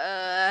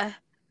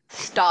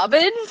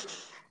 Staubin?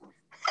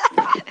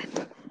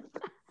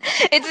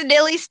 It's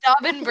Nilly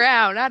Staubin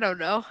Brown. I don't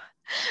know.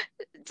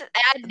 To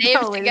add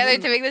names together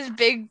to make this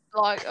big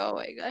blog. Oh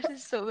my gosh,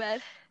 it's so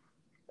bad.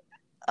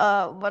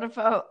 What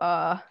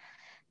about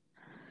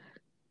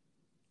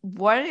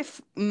What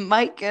if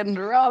Mike and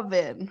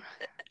Robin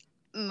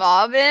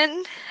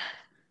Mobbin,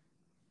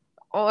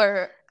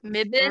 or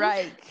Mibbin,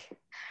 Reich?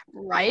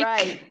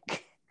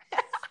 Reich.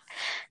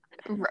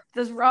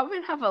 Does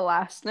Robin have a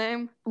last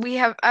name?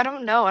 I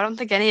don't know. I don't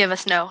think any of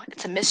us know.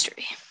 It's a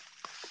mystery.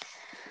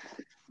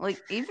 Like,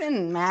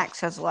 even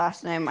Max has a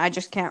last name. I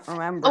just can't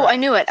remember. Oh, I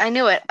knew it.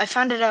 I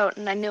found it out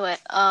and I knew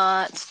it.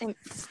 Max.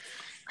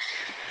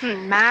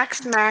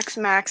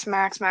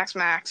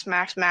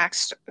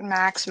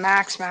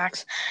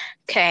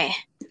 Okay.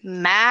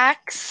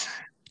 Max.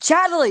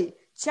 Chadley.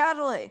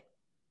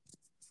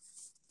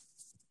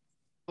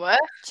 What?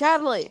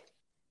 Chadley.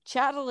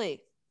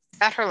 Is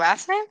that her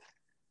last name?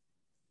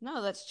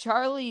 No, that's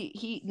Charlie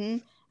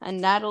Heaton and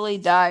Natalie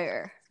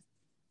Dyer.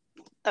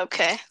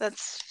 Okay,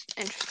 that's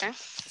interesting.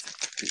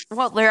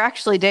 Well, they're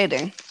actually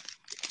dating.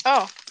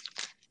 Oh.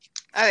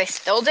 Are they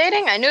still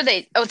dating? I knew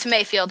they... Oh, it's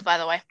Mayfield, by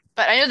the way.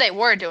 But I knew they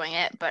were doing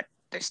it, but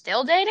they're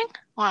still dating?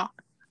 Wow.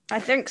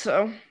 I think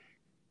so.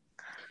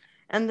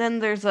 And then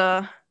there's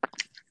of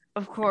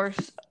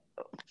course,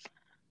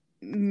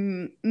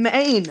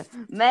 Maine.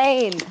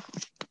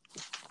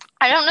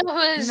 I don't know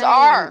who his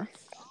are.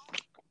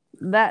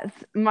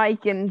 That's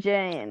Mike and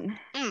Jane.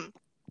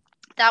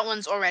 That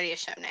one's already a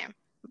show name.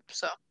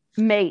 So.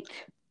 Mate.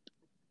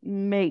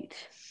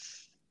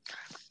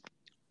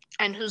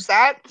 And who's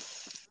that?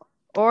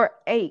 Or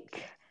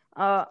Ake.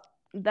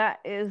 That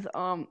is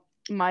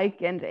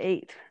Mike and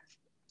 8.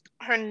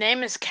 Her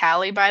name is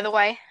Callie, by the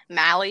way.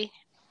 Millie.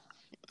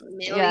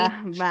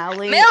 Yeah,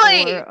 Mally.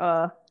 Millie!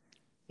 Or,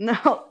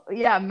 no,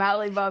 yeah,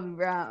 Mally Bobby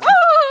Brown.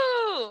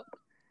 Woo!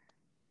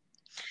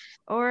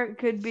 Or it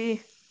could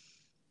be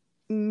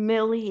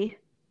Billy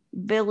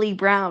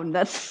Brown.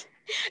 That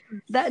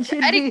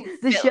should be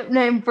the ship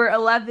name for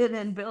 11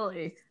 and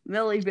Billy.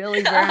 Billy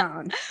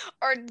Brown.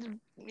 Or,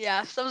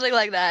 yeah, something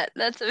like that.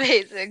 That's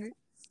amazing.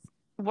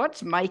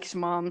 What's Mike's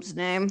mom's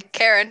name?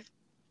 Karen.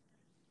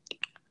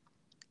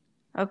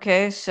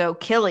 Okay, so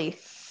Killy.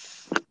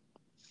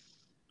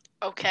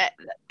 Okay.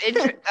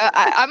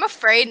 I'm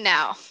afraid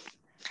now.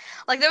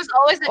 Like, there was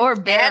always a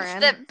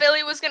chance that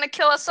Billy was going to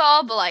kill us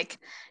all, but, like,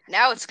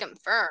 now it's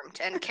confirmed,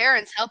 and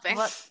Karen's helping.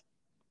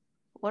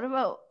 What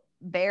about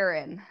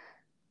Baron?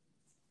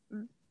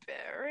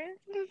 Baron?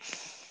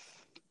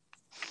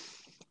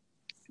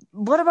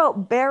 What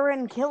about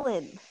Baron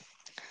Killen?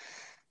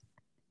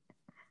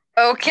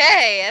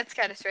 Okay, that's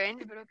kind of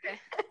strange, but okay.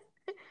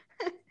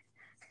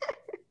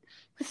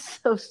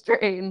 So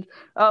strange.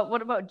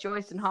 What about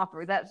Joyce and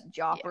Hopper? That's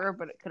Jopper,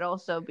 but it could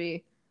also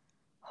be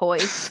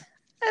Hoyce.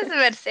 I was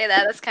about to say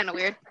that. That's kind of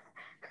weird.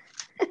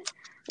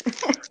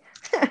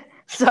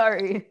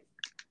 Sorry.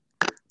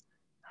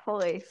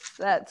 Hoyce.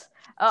 That's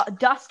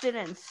Dustin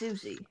and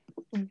Susie.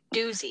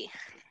 Doozy.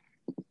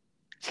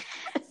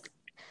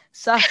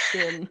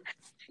 Sustin.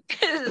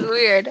 This is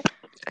weird.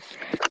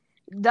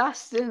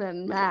 Dustin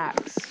and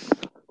Max.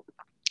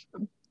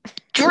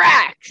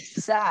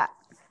 Drax.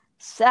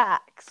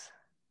 Sax.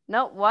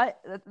 No,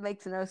 what? That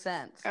makes no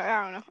sense.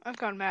 I don't know. I've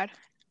gone mad.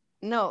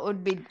 No, it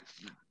would be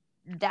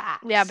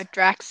Dax. Yeah, but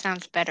Drax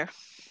sounds better.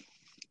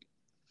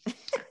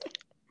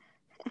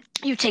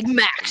 You take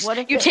Max,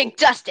 you take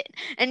Dustin,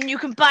 and you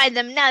combine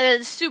them. Now they're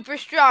the super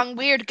strong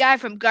weird guy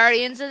from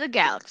Guardians of the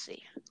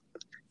Galaxy.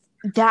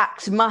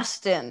 Dax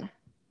Mustin.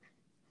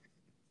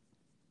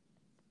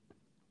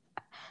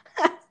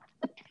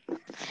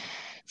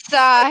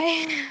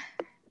 Sigh.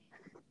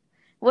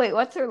 Wait,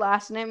 what's her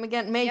last name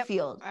again?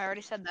 Mayfield. Yep, I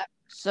already said that.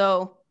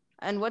 So,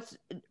 and what's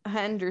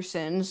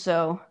Henderson?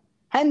 So,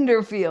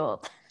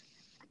 Henderfield.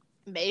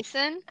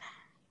 Mason?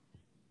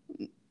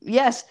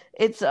 Yes,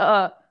 it's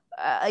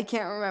I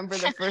can't remember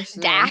the first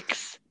name.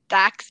 Dax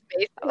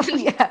Mason.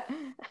 Yeah.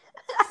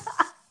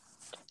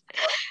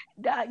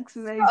 Dax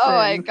Mason. Oh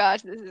my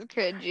gosh, this is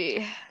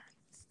cringy.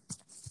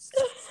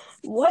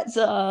 What's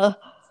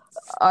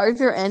are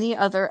there any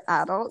other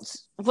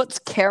adults? What's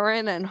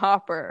Karen and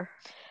Hopper?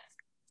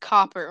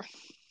 Copper.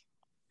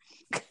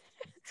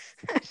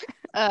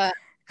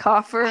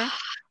 Coffer.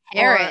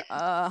 Heron.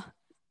 Or,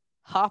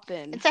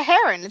 Hoppin. It's a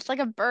heron. It's like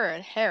a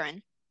bird.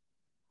 Heron.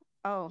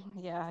 Oh,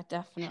 yeah,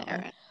 definitely.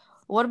 Heron.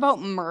 What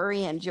about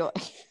Murray and Joy?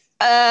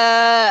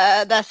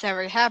 That's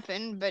never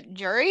happened, but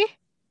jury?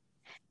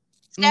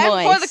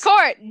 Stand before the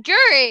court!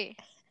 Jury!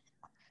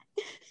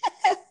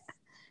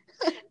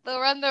 They'll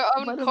run their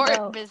own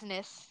court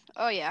business.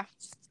 Oh, yeah.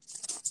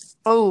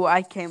 Oh,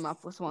 I came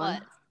up with one.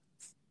 What?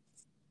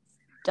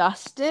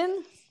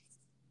 Dustin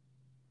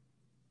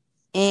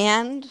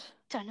and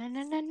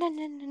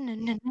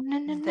the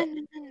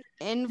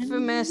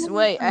infamous...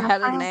 Wait, I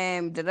had a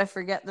name. Did I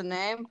forget the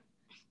name?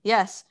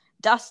 Yes,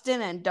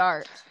 Dustin and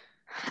Dart.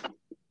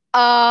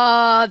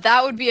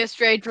 That would be a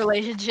strange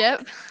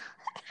relationship.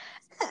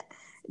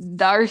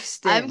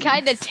 Darston. I'm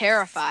kind of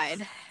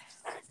terrified.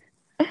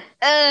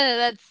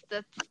 That's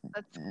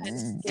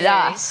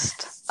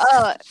Dust.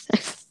 Oh.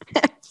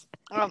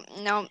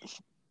 No.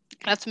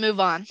 Let's move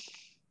on.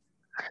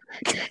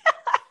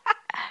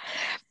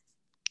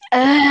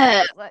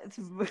 Let's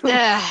move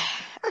on.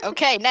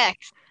 Okay,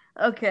 next.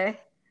 Okay.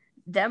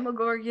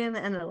 Demogorgon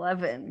and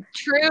 11.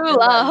 True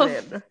love.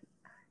 11.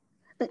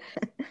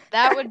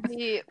 That would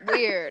be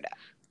weird.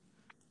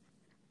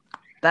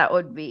 That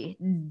would be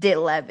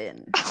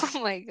Delevin.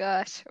 Oh my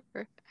gosh.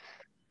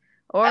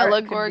 Or Ella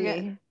it could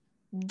Gorgon.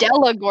 be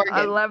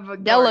Delagorgon.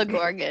 11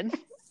 Delagorgon.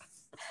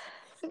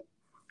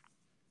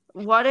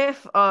 What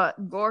if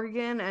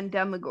Gorgon and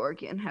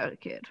Demogorgon had a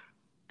kid?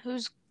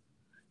 Who's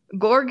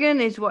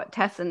Gorgon is what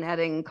Tessa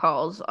Netting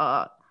calls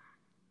the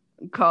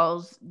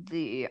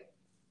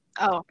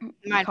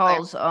Mind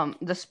Flayer.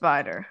 the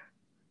spider,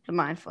 the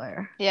Mind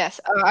Flayer. Yes.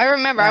 I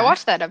remember. Yeah. I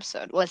watched that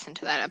episode. Listened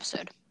to that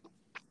episode.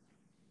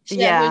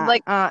 Yeah. It was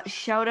like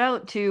shout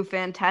out to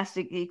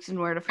Fantastic Geeks and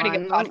Where to pretty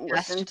Find good Them. podcast.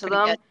 Listen to Pretty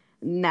them good.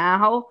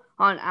 now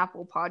on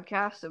Apple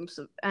Podcasts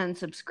and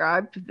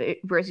subscribe to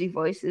Brizzy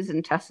Voices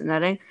and Tessa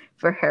Netting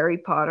for Harry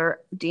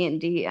Potter,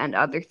 D&D, and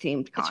other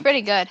themed content. It's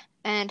pretty good.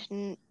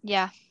 And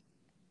yeah.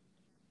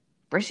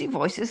 Brizzy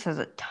Voices has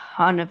a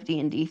ton of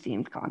D&D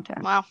themed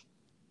content. Wow.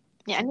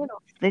 Yeah, I know.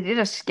 They did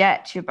a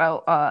sketch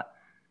about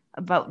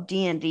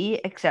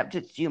D&D, except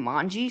it's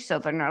Jumanji, so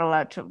they're not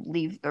allowed to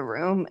leave the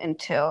room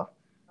until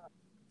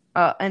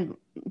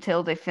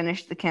they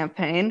finish the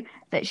campaign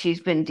that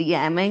she's been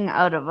DMing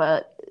out of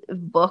a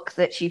book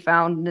that she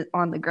found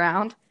on the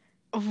ground.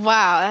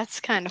 Wow, that's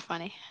kind of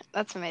funny.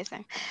 That's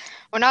amazing.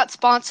 We're not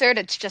sponsored,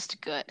 it's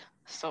just good.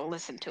 So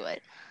listen to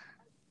it.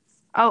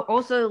 Oh,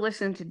 also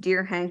listen to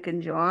Dear Hank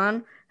and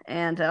John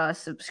and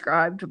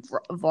subscribe to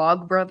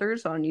Vlog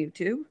Brothers on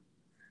YouTube.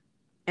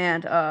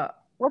 And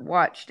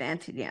watch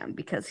Dancy Dan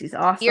because he's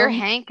awesome. Dear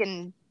Hank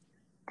and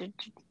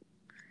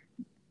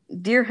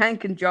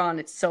John,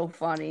 it's so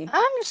funny.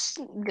 I'm just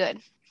good.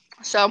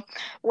 So,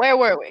 where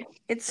were we?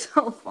 It's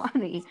so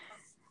funny.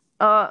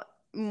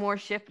 More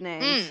ship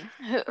names.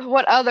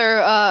 What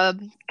other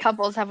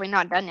couples have we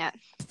not done yet?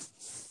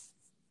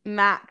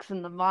 Max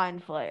and the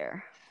Mind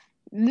Flayer.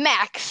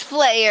 Max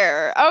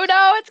Flayer. Oh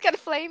no, it's gonna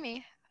flay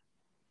me.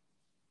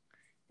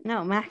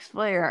 No, Max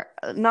Flayer.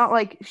 Not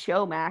like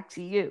show Max,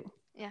 you.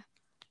 Yeah.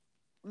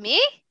 Me?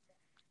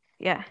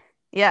 Yeah.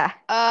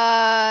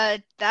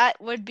 That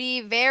would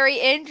be very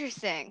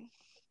interesting.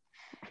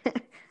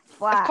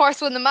 Of course,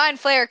 when the Mind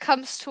Flayer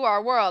comes to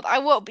our world, I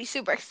won't be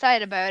super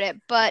excited about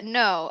it, but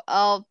no,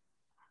 I'll.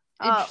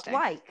 Interesting.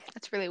 Wyke.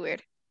 That's really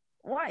weird.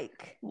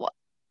 Wyke. What?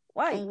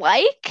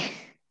 Wyke.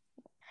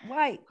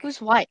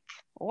 Who's Wyke?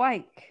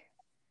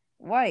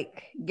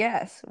 Wyke.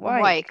 Guess.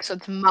 Wyke. So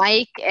it's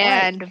Mike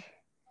and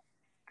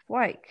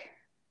Wyke.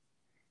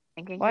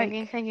 Thinking. Wyke.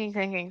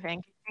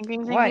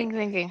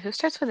 Who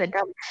starts with a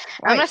W? Wyke.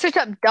 I'm gonna search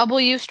up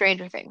W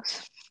Stranger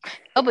Things.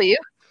 W.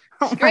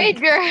 Oh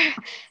Stranger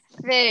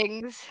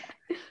Things.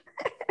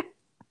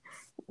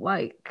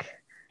 Wyke.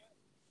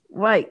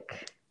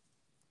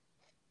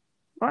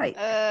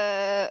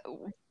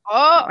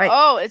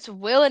 It's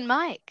Will and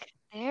Mike.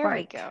 There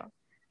we go.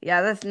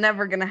 Yeah, that's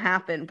never gonna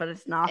happen, but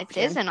it's an option. It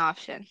is an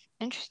option.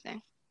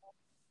 Interesting.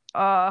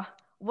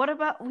 What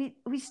about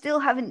we still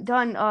haven't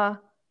done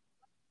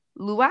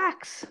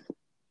Luax?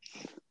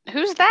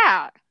 Who's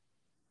that?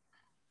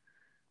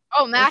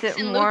 Oh, Max is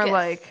it and more Lucas.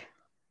 Like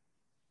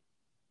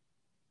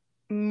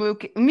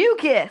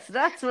Mucus?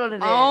 That's what it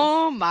is.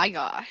 Oh my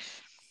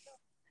gosh.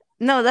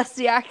 No, that's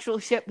the actual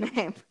ship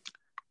name.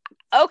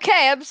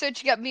 Okay, I'm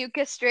searching up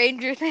Mucus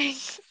Stranger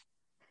Things.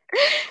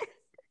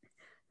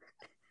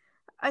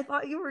 I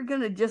thought you were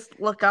gonna just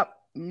look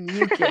up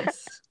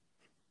Mucus.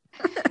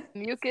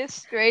 Mucus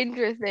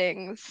Stranger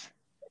Things.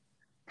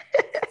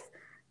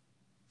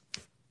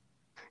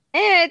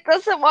 It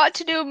doesn't want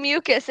to do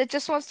Mucus, it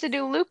just wants to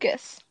do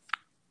Lucas.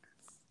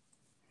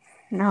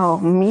 No,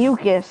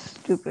 Mucus,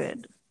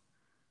 stupid.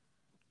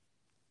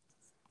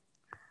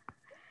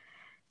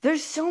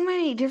 There's so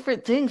many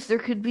different things. There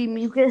could be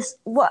Mucus.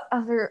 What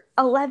other?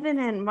 11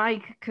 and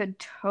Mike could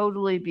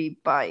totally be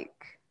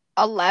Bike.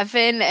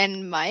 11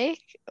 and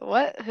Mike?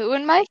 What? Who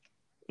and Mike?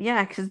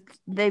 Yeah, because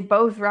they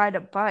both ride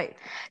a bike.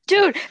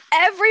 Dude,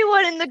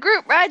 everyone in the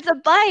group rides a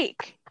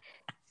bike.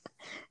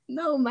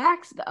 No,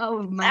 Max.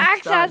 Oh,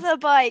 Max has a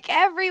bike.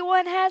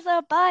 Everyone has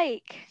a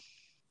bike.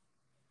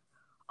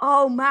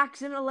 Oh,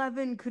 Max and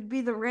 11 could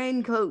be the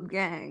Raincoat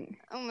Gang.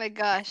 Oh my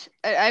gosh.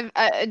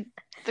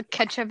 The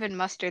ketchup and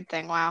mustard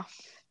thing. Wow.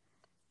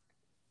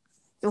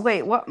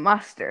 Wait, what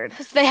mustard?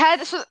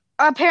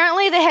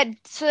 Apparently they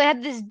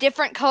had this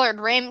different colored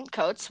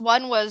raincoats.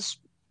 One was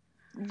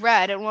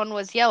red and one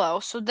was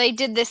yellow. So they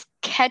did this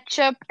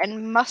ketchup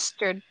and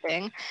mustard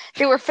thing.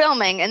 They were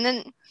filming and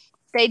then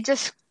they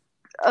just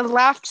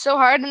laughed so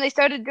hard and they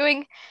started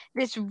doing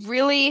this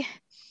really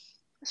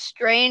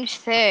strange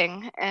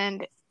thing.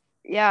 And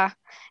yeah,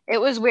 it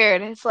was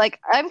weird. It's like,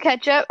 I'm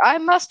ketchup,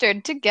 I'm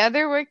mustard.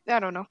 Together we're, I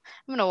don't know. I'm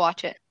gonna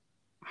watch it.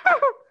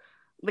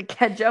 The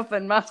ketchup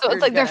and mustard. So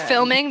it's like gang.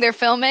 they're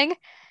filming,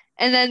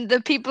 and then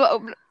the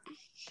people,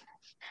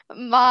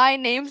 my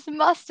name's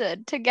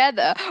Mustard.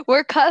 Together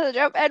we're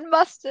ketchup and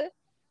mustard.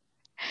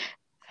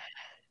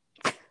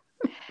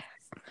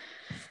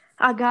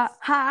 I got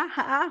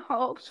high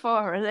hopes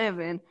for a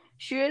living,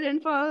 shooting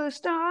for the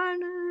star.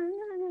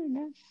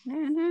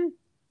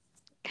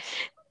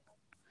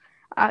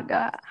 I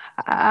got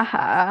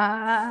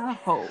high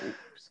hopes.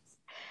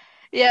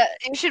 Yeah,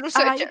 you should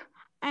I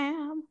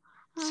am.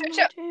 search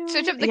up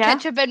the Yeah.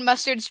 ketchup and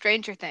mustard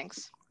Stranger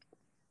Things.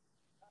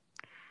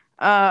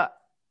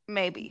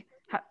 Maybe.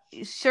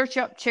 Search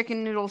up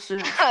chicken noodle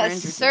soup.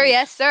 Sir,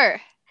 yes,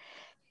 sir.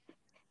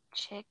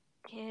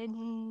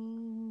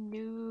 Chicken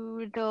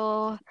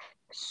noodle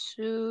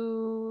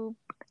soup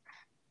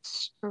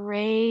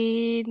strain.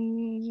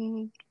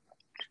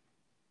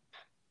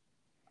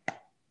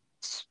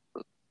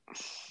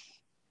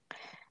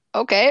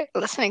 Okay,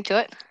 listening to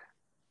it.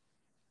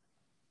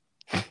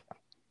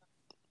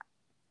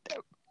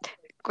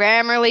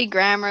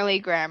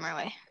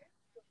 Grammarly.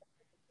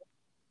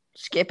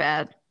 Skip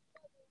ad.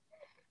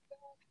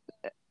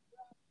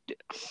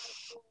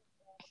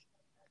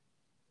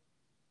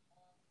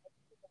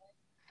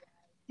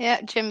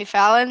 Yeah, Jimmy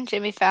Fallon.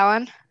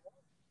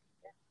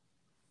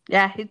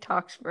 Yeah, he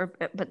talks for a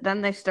bit, but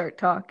then they start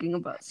talking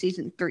about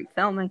season 3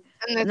 filming,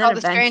 And there's and then all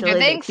the Stranger eventually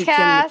they Things teach him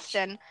cast,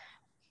 and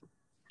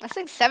that's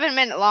like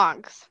 7-minute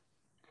longs.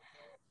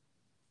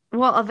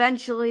 Well,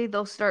 eventually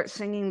they'll start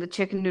singing the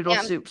chicken noodle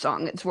Yeah. soup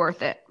song. It's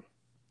worth it.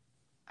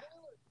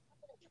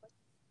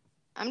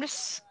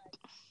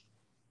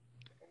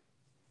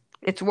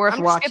 It's worth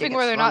watching. Skipping it's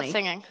where they're funny. not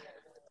singing.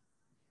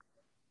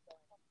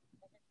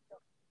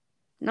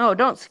 No,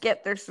 don't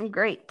skip. There's some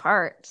great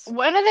parts.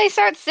 When do they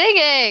start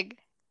singing?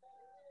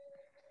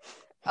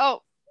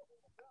 Oh.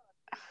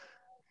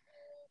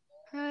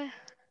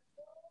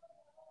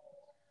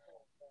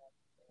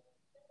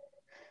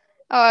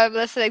 I'm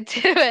listening to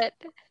it.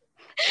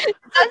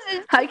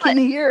 I can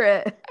hear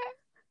it.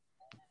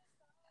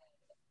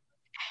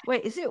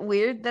 Wait, is it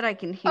weird that I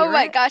can hear it? Oh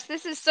my gosh,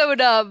 this is so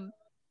dumb.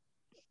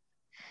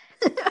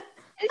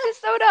 This is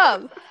so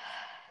dumb.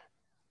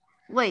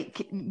 Wait,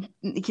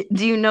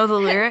 do you know the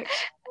lyrics?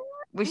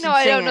 No,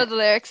 I don't know the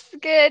lyrics.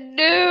 Chicken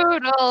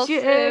noodle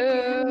soup.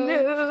 Chicken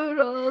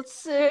noodle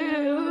soup.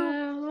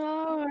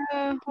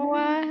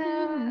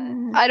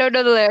 I don't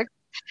know the lyrics.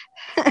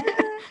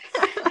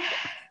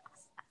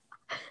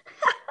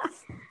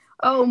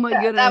 Oh my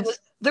goodness!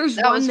 There's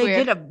one they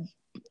weird.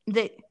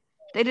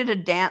 they did a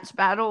dance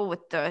battle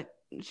with the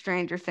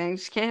Stranger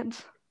Things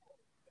kids.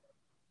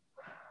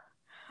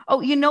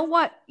 Oh, you know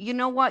what?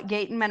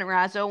 Gaten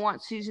Matarazzo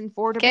wants season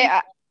 4 to be.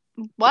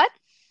 What?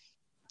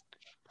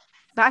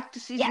 Back to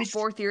season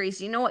 4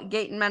 theories. You know what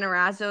Gaten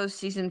Matarazzo's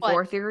season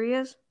 4 theory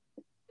is?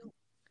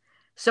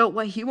 So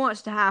what he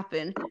wants to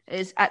happen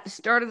is at the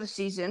start of the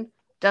season,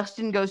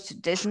 Dustin goes to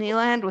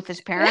Disneyland with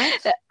his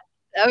parents.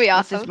 That'd be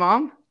awesome. With his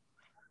mom.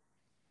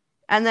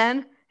 And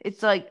then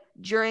it's like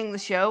during the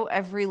show,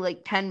 every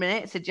like 10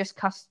 minutes, it just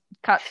cuts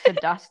to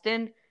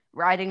Dustin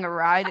riding a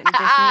ride in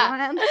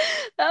Disneyland.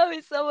 That would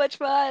be so much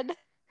fun.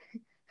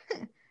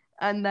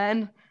 And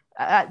then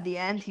at the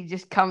end, he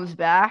just comes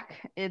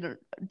back in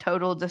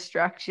total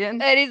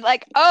destruction. And he's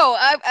like, "Oh,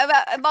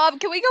 Mom,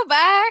 can we go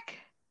back?"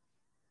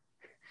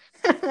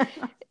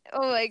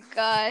 Oh my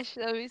gosh,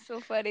 that'd be so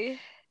funny.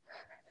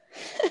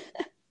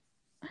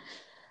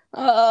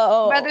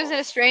 Brothers in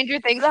a Stranger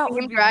Things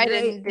themed ride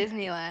in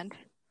Disneyland.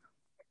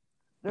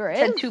 There is?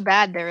 Said too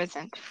bad there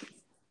isn't.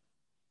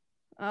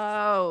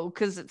 Oh,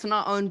 because it's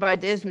not owned by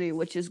Disney,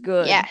 which is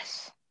good.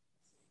 Yes.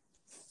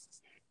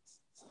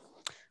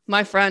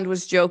 My friend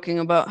was joking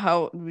about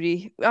how it would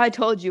be. I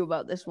told you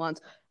about this once,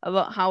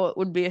 about how it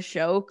would be a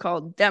show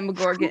called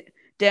Demogorgon.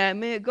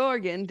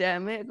 Demogorgon,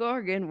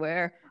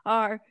 where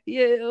are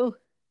you?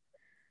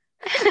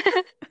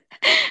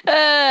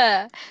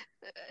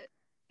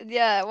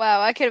 Yeah,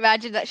 wow, I could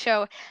imagine that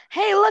show.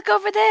 Hey, look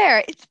over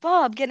there. It's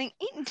Bob getting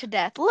eaten to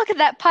death. Look at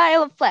that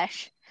pile of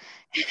flesh.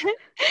 And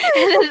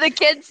then the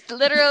kids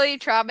literally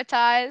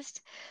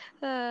traumatized.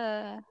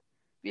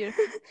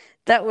 Beautiful.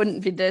 That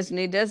wouldn't be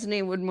Disney.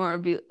 Disney would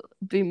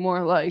be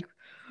more like,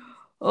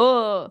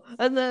 oh,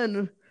 and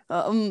then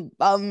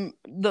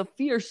the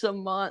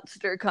fearsome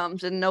monster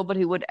comes and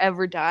nobody would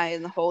ever die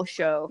in the whole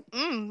show.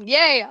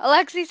 Yay,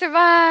 Alexi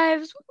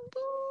survives.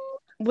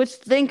 Which,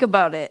 think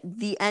about it,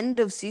 the end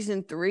of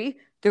season 3,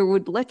 there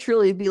would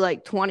literally be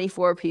like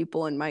 24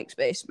 people in Mike's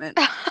basement.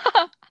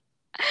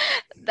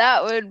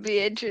 That would be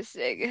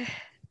interesting.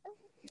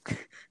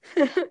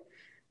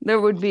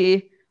 There would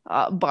be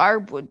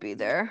Barb would be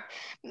there.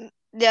 Yeah,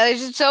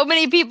 there's just so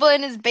many people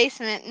in his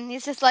basement, and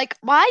he's just like,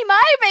 "Why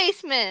my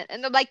basement?"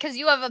 And they're like, "'Cause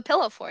you have a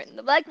pillow for it." And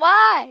they're like,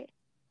 "Why?"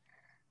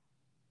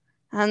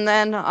 And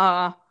then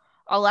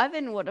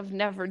 11 would have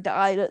never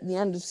died at the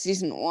end of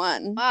season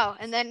 1. Wow,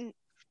 and then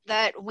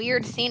that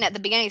weird scene at the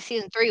beginning of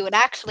season 3 would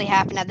actually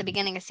happen at the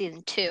beginning of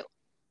season 2.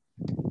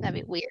 That'd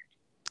be weird.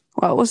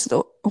 What was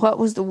the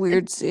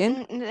weird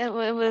scene? It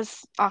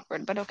was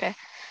awkward, but okay.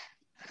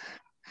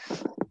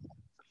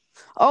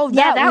 Oh,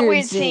 that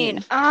weird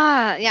scene.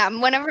 Yeah.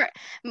 Whenever.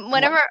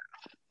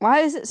 Why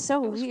is it so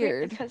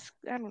weird? Because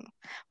I don't know.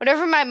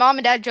 Whenever my mom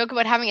and dad joke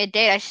about having a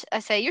date, I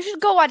say you should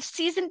go watch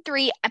season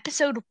 3,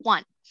 episode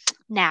 1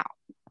 now.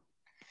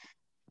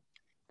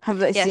 Have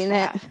they seen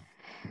it?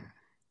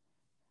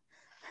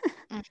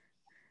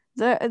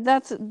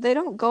 They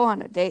don't go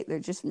on a date. They're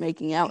just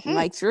making out in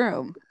Mike's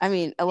room. I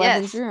mean,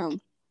 11's room.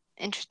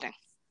 Interesting.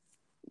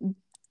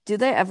 Do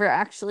they ever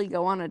actually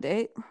go on a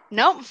date?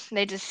 Nope.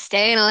 They just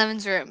stay in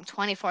 11's room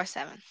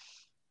 24/7.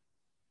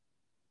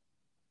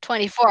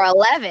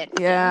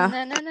 24/11.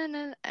 Yeah.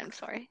 No. I'm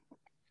sorry.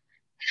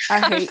 I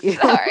hate you.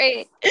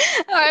 Sorry.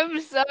 I'm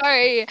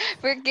sorry.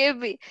 Forgive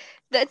me.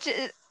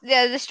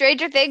 The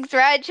Stranger Things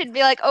ride should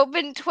be like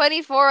open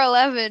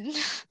 24/11.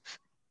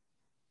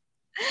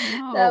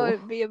 No. That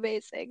would be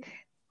amazing.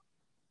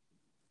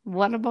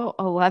 What about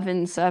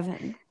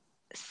 11/7?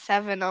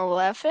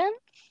 7-Eleven?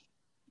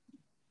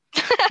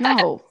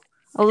 No.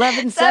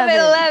 11/7.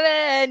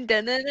 7-Eleven.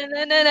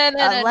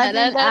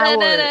 11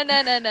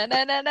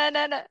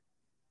 hour.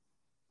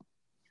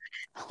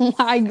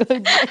 My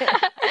goodness.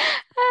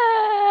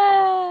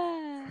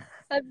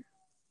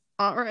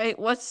 All right.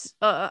 What's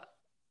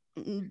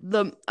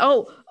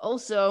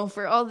also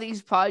for all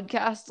these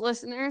podcast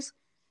listeners,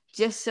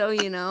 just so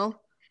you know,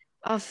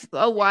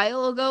 a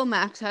while ago,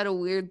 Max had a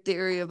weird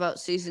theory about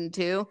season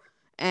 2,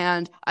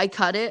 and I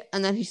cut it,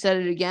 and then he said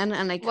it again,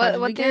 and I cut it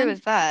What again. theory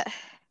was that?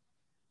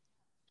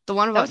 The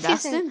one about That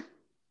was season Dustin?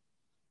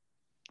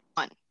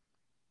 1.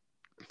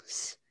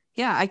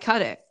 Yeah, I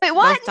cut it. Wait,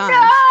 what? Both times.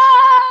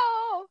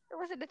 No! It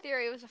wasn't a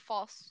theory, it was a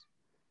false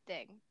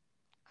thing.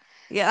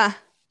 Yeah.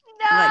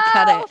 No! And I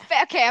cut it.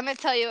 Okay, I'm going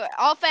to tell you.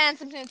 All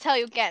fans, I'm going to tell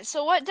you again.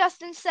 So what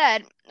Dustin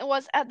said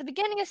was at the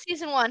beginning of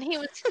season 1, he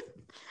was...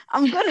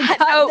 I'm going to cut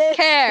I don't this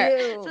care.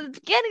 too. So at the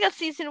beginning of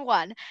season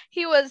 1,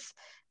 he was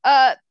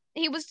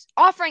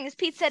offering his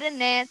pizza to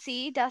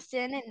Nancy,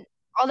 Dustin, and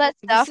all that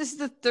stuff. This is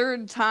the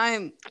third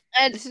time.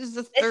 And this is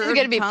the third This is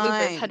going to be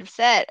time. bloopers,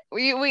 100%.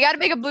 We got to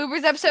make a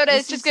bloopers episode, and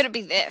it's just going to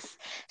be this.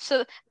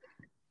 So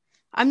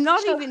I'm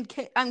not even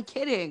I'm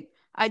kidding.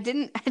 I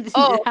didn't edit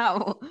it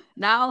out.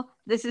 Now,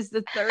 this is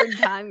the third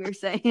time you're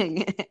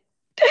saying it.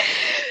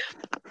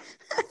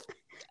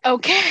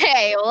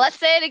 Okay, well, let's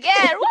say it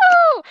again.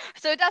 Woo!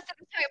 So Dustin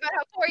was talking about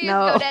how 4 years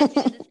ago,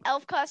 Nancy did this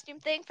elf costume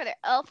thing for their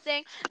elf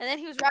thing, and then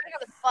he was riding on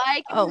the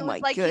bike, and he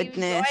was like, goodness.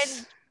 he was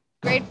joined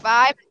grade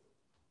 5.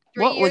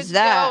 3 what years was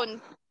that? Ago,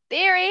 and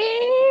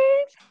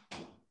theories.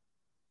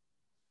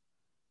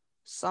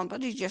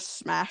 Somebody just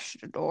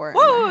smashed the door.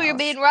 Woo! You're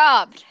being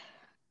robbed.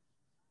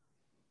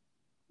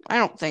 I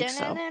don't think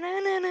so.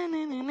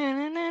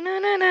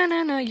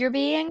 You're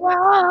being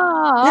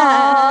robbed.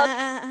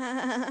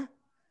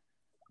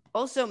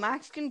 Also,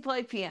 Max can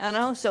play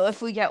piano, so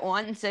if we get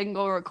one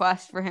single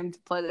request for him to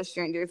play the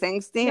Stranger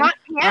Things theme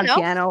on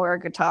piano or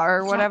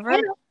guitar or whatever,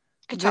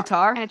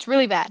 guitar, and it's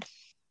really bad.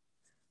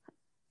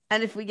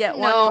 And if we get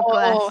one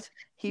request,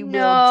 he will do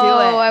it.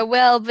 No, I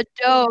will, but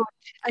don't.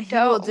 I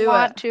don't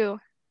want to.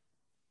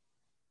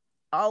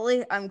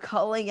 Ollie, I'm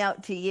calling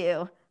out to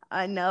you.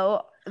 I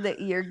know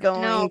that you're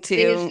going to.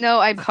 Please, no,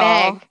 I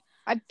beg.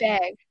 I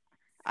beg.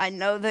 I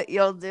know that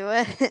you'll do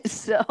it,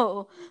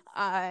 so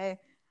I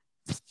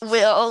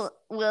will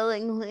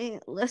willingly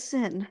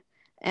listen.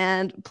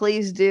 And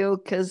please do,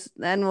 because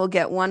then we'll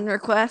get one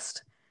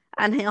request,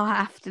 and he'll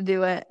have to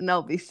do it, and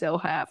I'll be so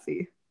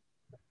happy.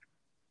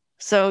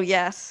 So,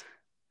 yes.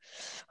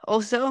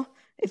 Also,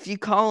 if you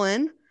call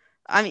in,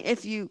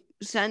 if you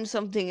send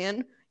something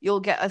in, you'll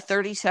get a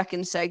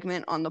 30-second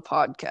segment on the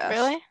podcast.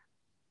 Really?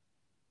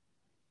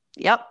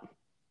 Yep.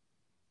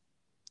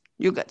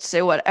 You get to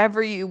say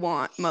whatever you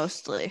want,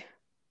 mostly.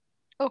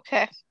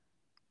 Okay.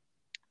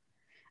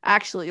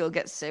 Actually, you'll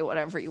get to say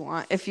whatever you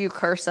want. If you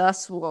curse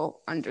us, we'll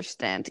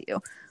understand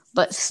you.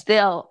 But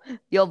still,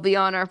 you'll be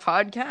on our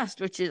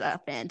podcast, which is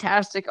a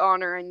fantastic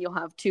honor, and you'll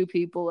have 2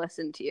 people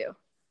listen to you.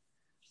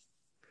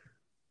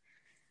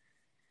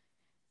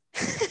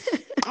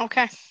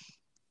 Okay.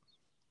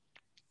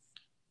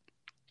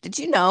 Did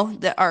you know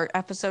that our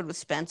episode with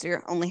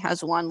Spencer only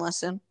has 1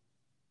 listen?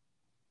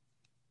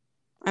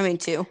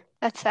 2.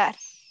 That's sad.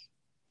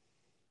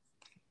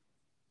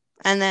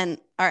 And then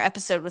our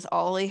episode with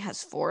Ollie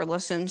has 4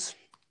 listens.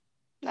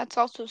 That's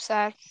also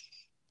sad.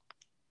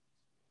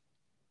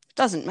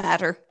 Doesn't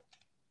matter.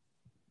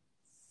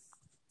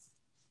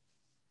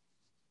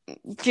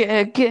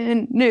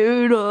 Chicken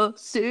noodle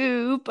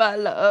soup, I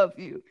love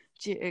you.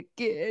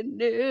 Chicken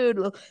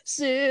noodle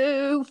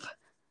soup.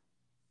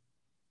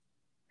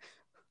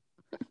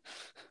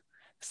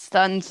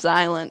 Stunned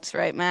silence,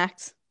 right,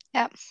 Max?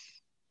 Yep.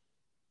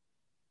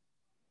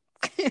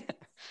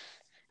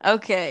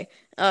 Okay.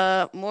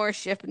 More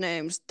ship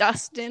names.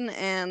 Dustin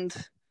and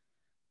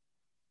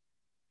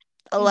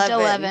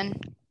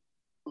 11.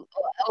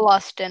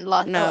 Lustin.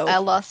 No.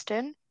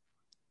 Lustin.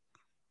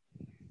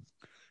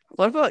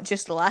 What about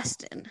just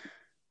Lustin?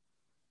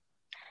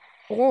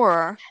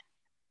 Or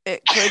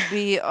it could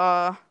be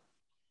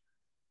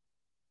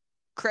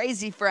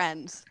Crazy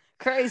Friends.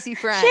 Crazy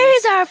Friends.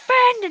 She's our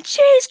friend and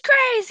she's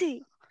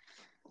crazy.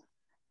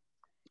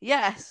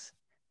 Yes.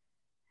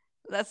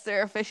 That's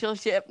their official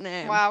ship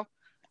name. Wow.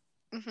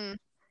 Mm-hmm.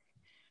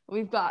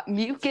 We've got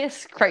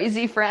Mucus,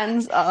 Crazy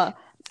Friends, Millie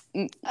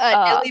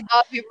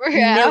Bobby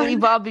Brown. Millie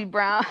Bobby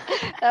Brown.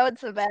 That was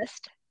the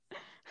best.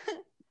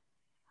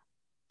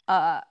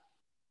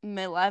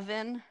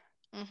 11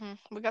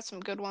 We got some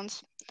good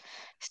ones.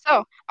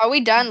 So, are we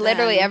done?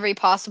 Literally Then- every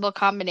possible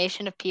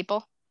combination of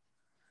people.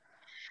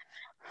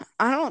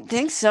 I don't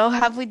think so.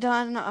 Have we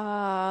done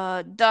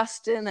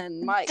Dustin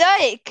and Mike?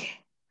 Dyke,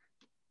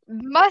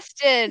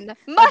 Mustard.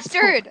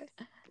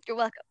 You're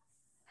welcome.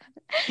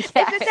 Yes. If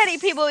there's any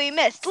people we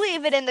missed,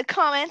 leave it in the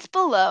comments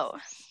below.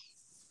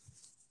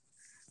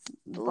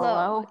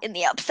 Below. In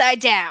the upside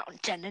down.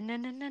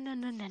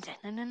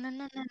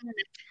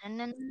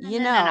 You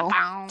know,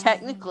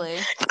 technically,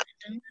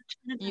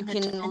 you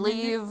can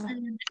leave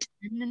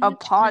a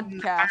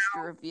podcast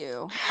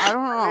review. I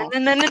don't know.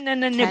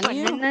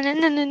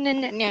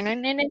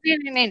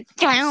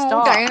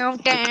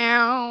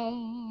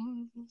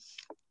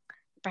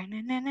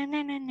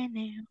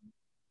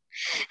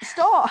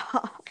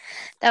 Stop.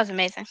 That was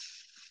amazing.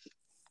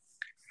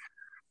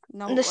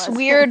 No, This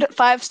weird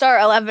 5-star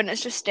 11 is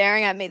just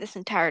staring at me this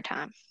entire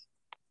time.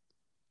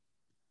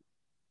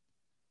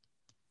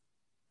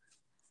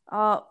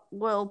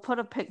 We'll put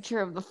a picture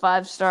of the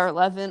 5-star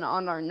 11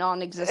 on our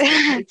non-existent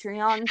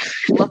Patreon.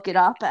 Look it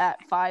up at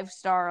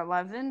 5-star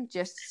 11.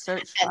 Just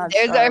search 5-star 11.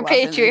 There's our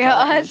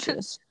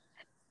Patreon.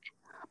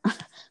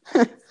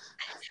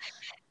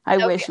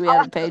 I wish we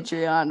had a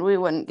Patreon. We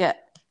wouldn't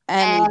get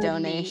any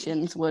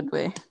donations, would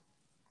we?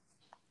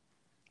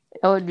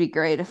 It would be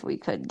great if we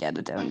could get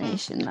a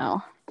donation,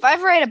 though. If I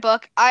ever write a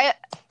book,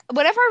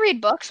 whenever I read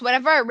books,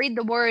 whenever I read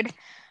the word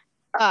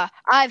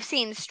I've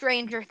seen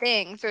Stranger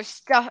Things or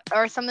stuff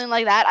or something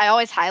like that, I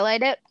always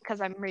highlight it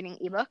because I'm reading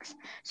ebooks.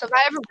 So if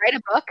I ever write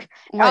a book,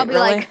 I'll be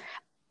like,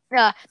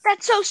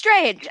 that's so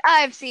strange.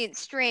 I've seen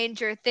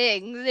Stranger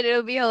Things, and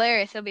it'll be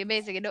hilarious. It'll be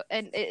amazing,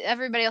 and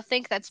everybody will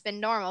think that's been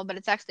normal, but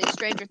it's actually a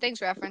Stranger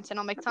Things reference, and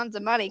I'll make tons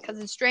of money because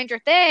it's Stranger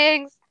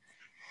Things.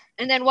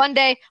 And then one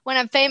day, when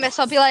I'm famous,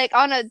 I'll be like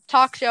on a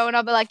talk show, and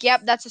I'll be like,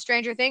 "Yep, that's a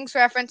Stranger Things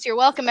reference. You're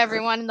welcome,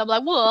 everyone." And they'll be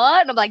like,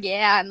 "What?" And I'm like,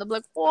 "Yeah." And they'll be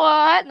like,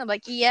 "What?" And I'm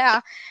like, "Yeah."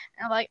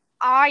 And I'm like,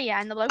 "Oh yeah."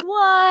 And they'll be like,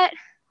 "What?"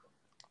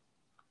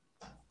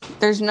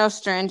 There's no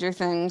Stranger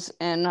Things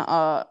in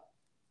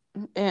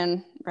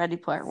Ready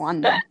Player One,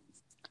 though.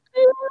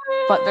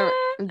 But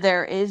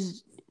there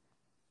is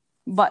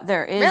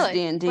Really?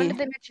 D&D. When did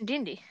they mention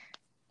D&D?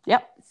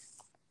 Yep.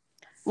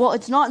 Well,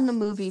 it's not in the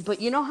movie, but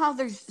you know how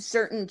there's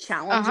certain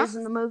challenges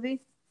in the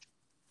movie?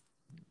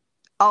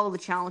 All the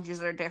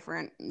challenges are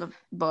different in the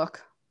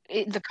book.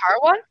 The car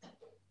one?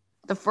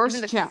 The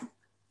first challenge.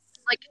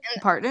 Like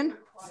Pardon? Really?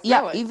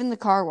 Yeah, even the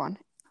car one.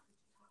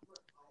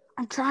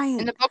 I'm trying.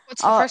 In the book,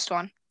 what's the first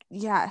one?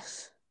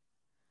 Yes.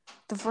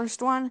 The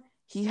first one,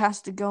 he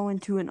has to go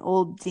into an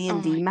old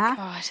D&D map.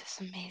 Oh my gosh,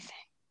 that's amazing.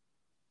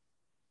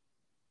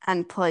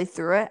 And play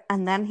through it,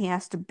 and then he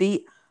has to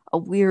beat a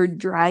weird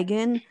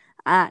dragon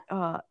at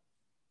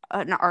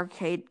an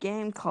arcade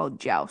game called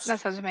Joust.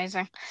 That sounds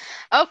amazing.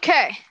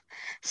 Okay,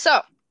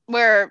 so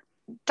we're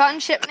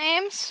done ship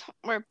names.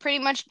 We're pretty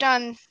much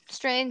done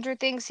Stranger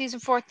Things Season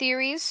 4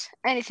 theories.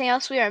 Anything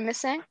else we are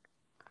missing?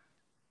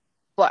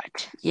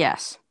 What?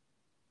 Yes.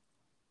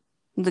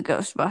 The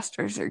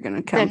Ghostbusters are going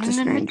to come to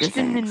Stranger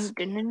Things.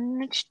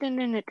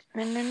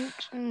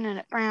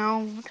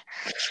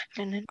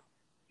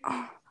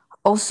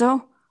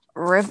 Also,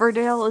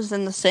 Riverdale is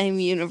in the same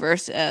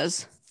universe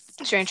as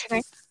Stranger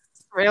Things.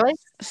 Really?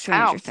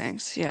 Stranger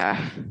Things,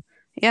 yeah.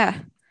 Yeah.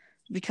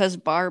 Because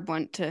Barb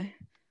went to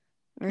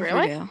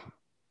Riverdale. Really?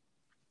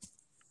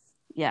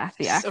 Yeah,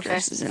 the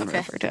actress is in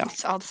Riverdale.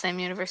 It's all the same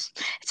universe.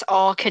 It's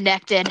all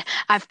connected.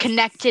 I've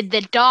connected the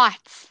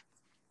dots.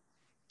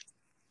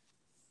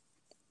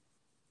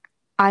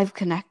 I've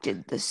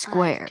connected the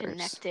squares. I've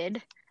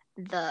connected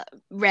the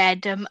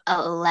random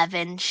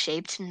 11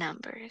 shaped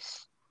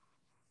numbers.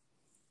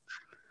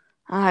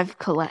 I've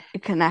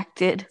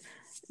connected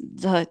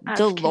the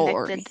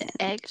DeLoreans. Connected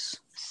the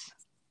eggs.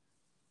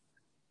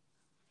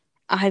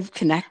 I've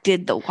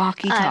connected the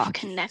walkie-talkies. I've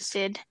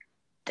connected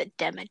the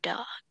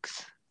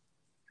Demodogs.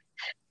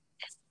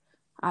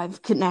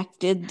 I've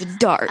connected the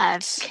darts.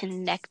 I've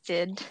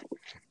connected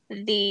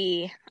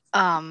the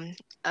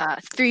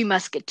Three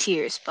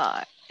Musketeers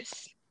bars.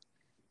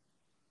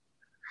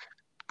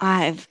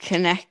 I've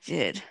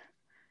connected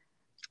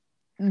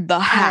the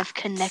hats. I've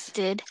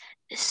connected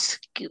the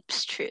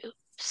Scoops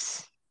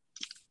Troops.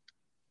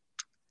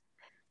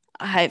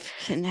 I've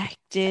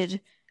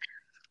connected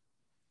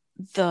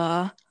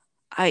the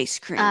ice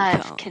cream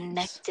cones. I've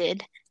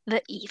connected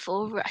the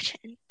evil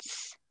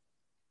Russians.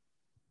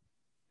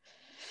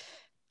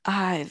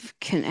 I've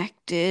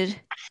connected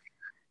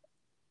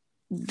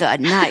the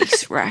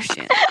nice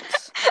Russians.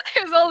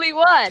 There's only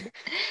one,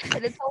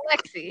 and it's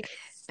Alexei.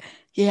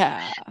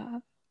 Yeah.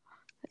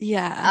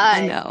 Yeah,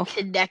 I know. I've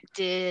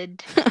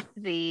connected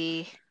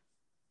the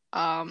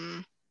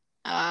trying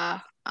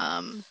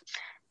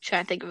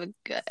to think of a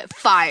good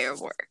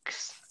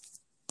fireworks.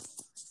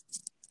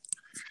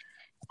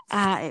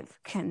 I've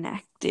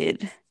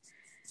connected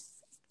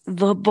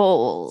the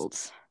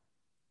bowls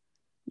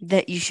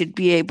that you should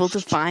be able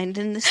to find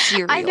in the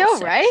cereal I know,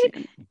 section.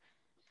 right?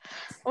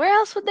 Where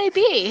else would they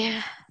be?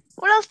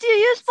 What else do you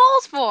use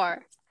bowls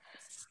for?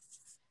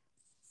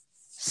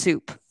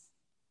 Soup.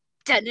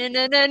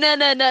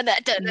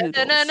 Noodles.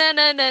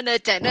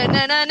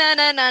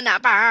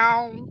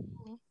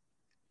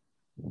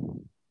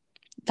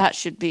 That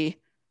should be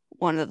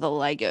one of the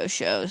Lego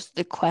shows,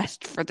 The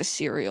Quest for the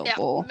Cereal Yeah,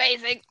 Bowl.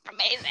 amazing.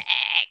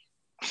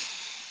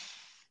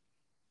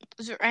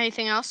 Is there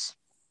anything else?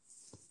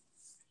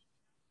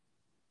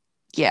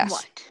 Yes.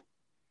 What?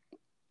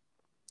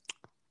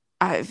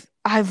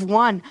 I've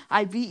won.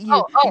 I beat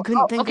you. You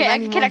couldn't think Okay, of I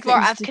any can more connect more.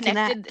 things I've to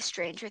connected connect. the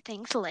Stranger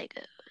Things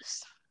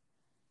Legos.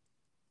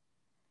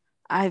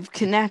 I've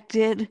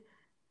connected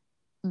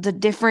the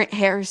different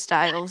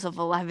hairstyles of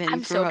 11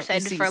 I'm so throughout the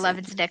excited for season.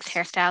 11's next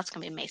hairstyle. It's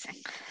gonna be amazing.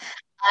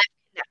 I've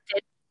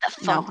connected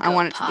the No, I Funko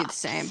want it to be the Pops.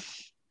 same.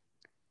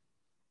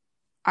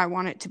 I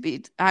want it to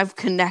be. I've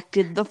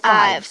connected the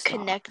I've 5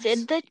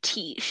 connected the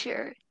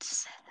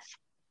T-shirts.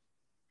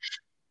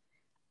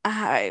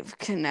 I've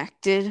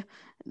connected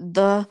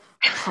the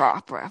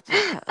prop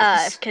replicas.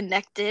 I've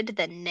connected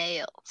the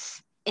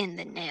nails in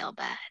the nail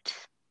bat.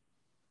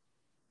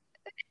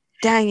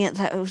 Dang it,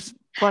 that was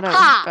what I was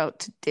Ha! about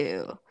to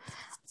do.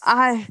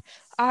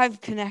 I've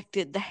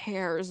connected the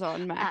hairs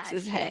on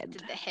Max's I've head.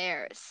 connected the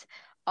hairs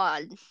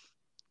on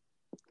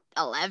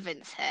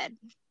 11's head.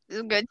 This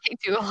is gonna take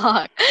too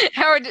long.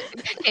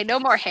 Okay, no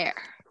more hair.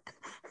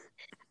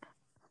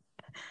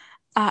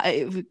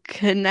 I've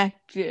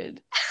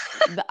connected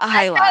the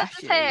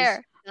eyelashes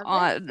hair.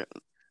 on.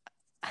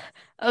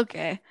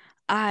 Okay,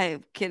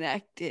 I've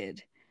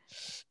connected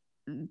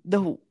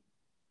the.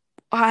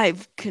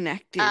 I've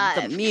connected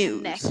the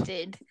muse.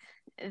 Connected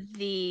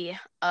the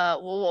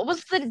what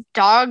was the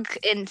dog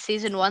in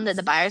season 1 that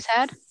the buyers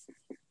had?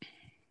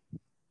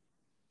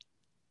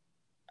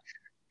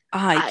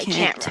 I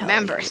can't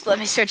remember. you. So let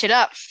me search it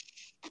up.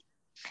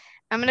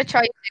 I'm gonna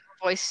try using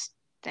a voice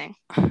thing.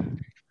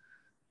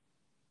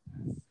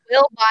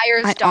 Will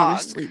Byers' dog. I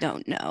honestly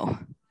don't know.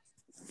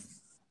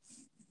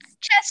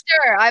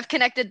 Chester. I've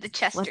connected the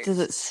Chesters. What does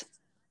it?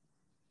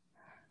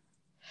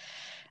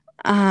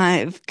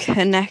 I've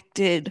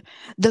connected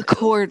the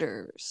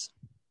quarters.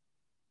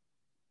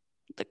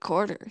 The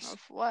quarters.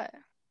 Of what?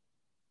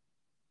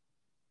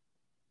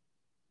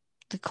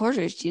 The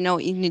quarters. Do you know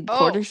what you need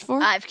quarters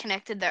for? I've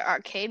connected their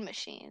arcade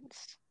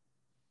machines.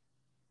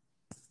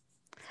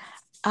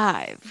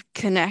 I've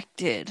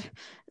connected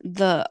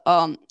the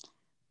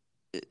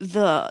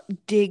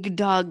Dig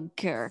Dug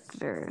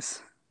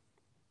characters.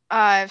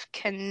 I've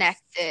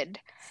connected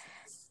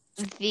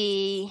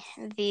the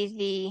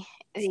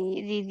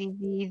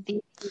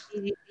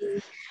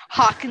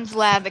Hawkins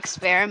Lab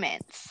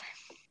experiments.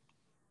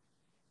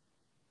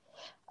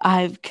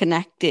 I've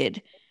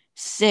connected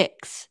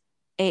 6,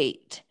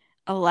 8,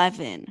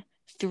 11,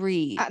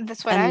 3,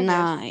 and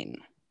 9.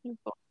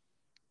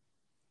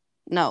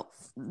 No,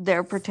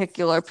 they're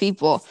particular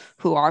people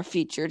who are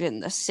featured in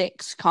the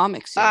 6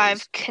 comic series.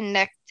 I've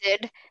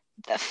connected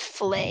the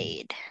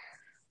Flayed.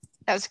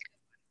 That was.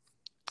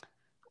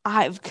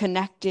 I've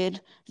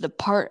connected the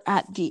part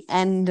at the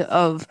end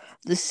of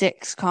the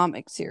 6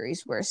 comic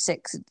series where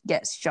 6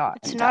 gets shot.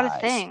 It's and not dies. a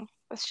thing.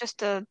 It's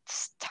just a.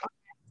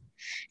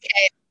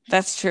 Okay.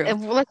 That's true.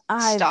 Let's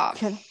stop.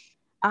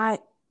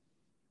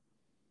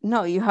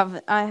 No, you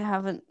haven't. I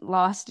haven't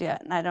lost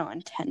yet, and I don't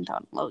intend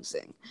on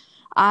losing.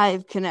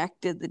 I've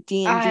connected the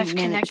D&D I've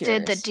miniatures.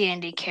 connected the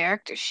D&D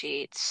character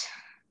sheets.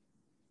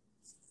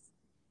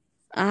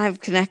 I've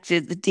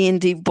connected the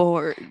D&D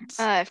boards.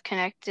 I've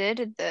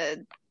connected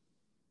the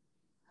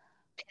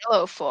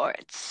pillow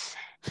forts.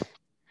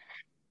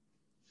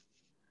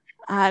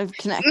 I've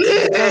connected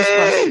the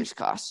Ghostbusters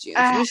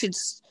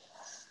costumes.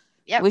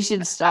 We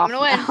should stop. I'm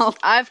gonna win. Now.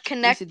 I've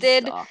connected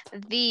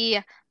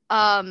the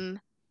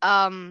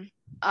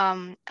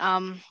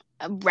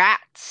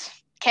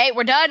rats. Okay,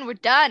 we're done. We are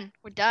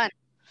done.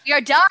 We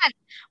are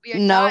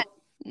done.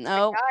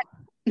 No.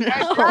 No,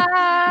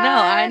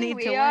 I need to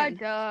win. We are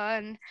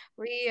done.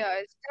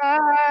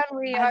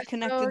 I've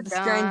connected the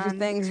Stranger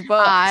Things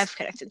books. I've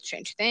connected the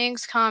Stranger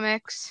Things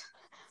comics.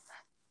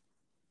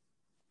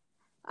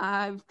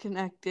 I've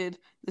connected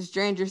the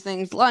Stranger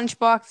Things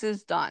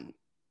lunchboxes. Done.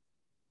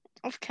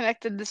 I've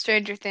connected the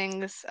Stranger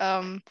Things.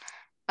 I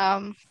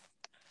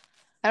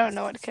don't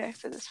know what to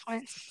connect at this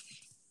point.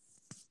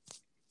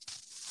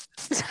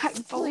 I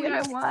believe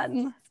I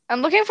won.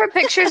 I'm looking for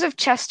pictures of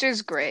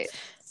Chester's grave.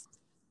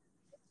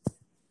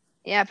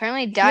 Yeah,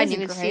 apparently he died. You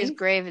can see his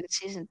grave in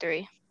season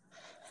 3.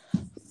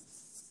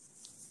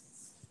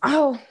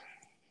 Oh,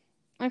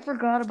 I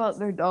forgot about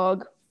their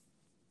dog.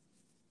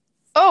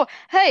 Oh,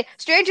 hey,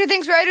 Stranger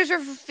Things writers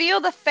reveal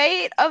the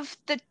fate of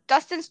the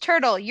Dustin's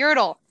turtle,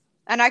 Yertle.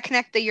 And I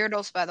connect the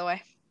Yertles, by the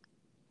way.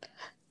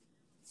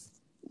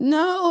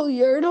 No,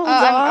 Yertle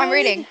I'm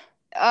reading.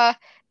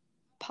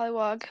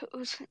 Pollywog.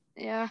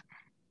 Yeah.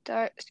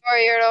 Sorry,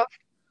 Yertle.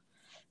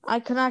 I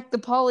connect the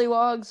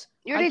Pollywogs.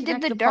 You already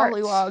did the darts.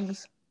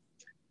 Pollywogs.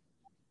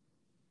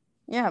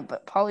 Yeah,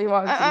 but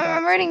Pollywogs.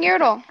 I'm reading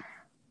Yertle.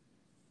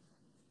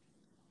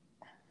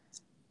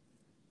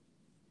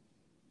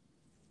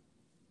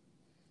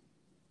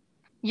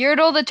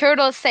 Yertle the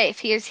turtle is safe.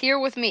 He is here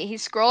with me.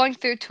 He's scrolling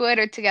through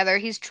Twitter together.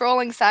 He's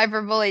trolling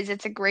cyberbullies.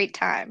 It's a great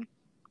time.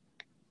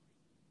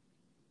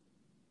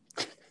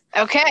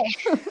 Okay.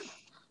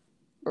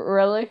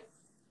 Really?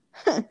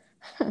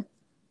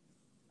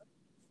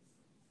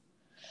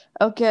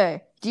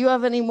 Okay. Do you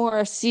have any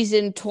more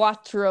season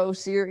Quattro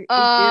theories?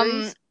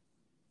 What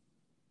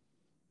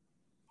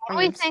do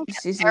we think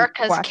season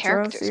Erica's Quattro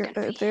character's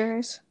gonna be?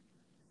 theories?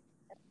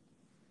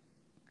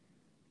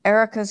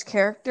 Erica's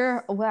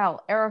character?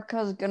 Well,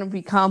 Erica's gonna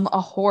become a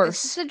Is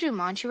horse. this a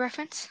Jumanji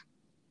reference?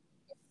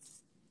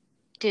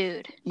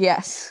 Dude.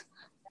 Yes.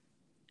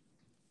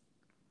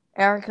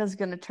 Erica's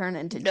gonna turn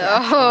into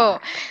Jack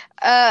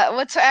Black.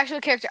 What's her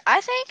actual character?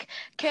 I think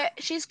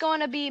she's going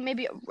to be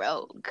maybe a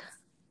rogue.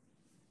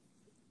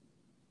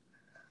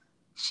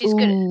 She's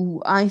good.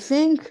 Ooh, I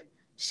think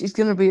she's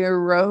gonna be a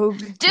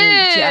rogue named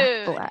Jack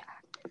Dude. Black.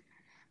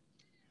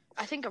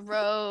 I think a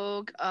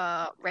rogue,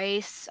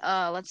 race,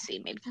 let's see,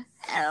 maybe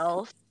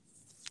elf.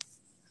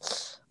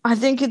 I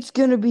think it's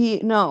gonna be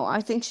no.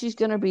 I think she's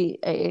gonna be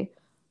a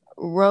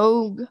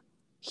rogue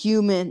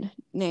human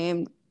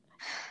named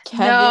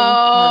Kevin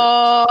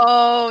Hart.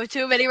 No,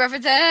 too many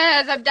references.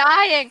 I'm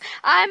dying.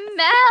 I'm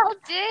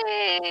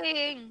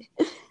melting.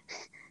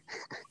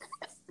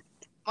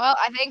 Well,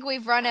 I think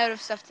we've run out of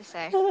stuff to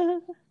say.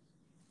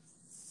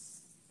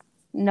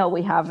 No,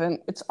 we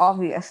haven't. It's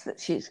obvious that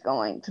she's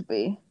going to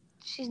be.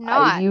 She's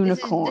not. A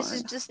unicorn. This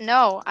is just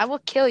no. I will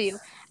kill you.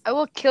 I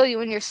will kill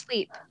you in your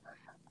sleep.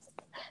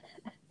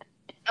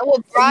 I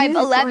will bribe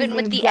 11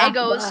 with the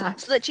Eggos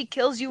so that she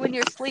kills you in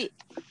your sleep.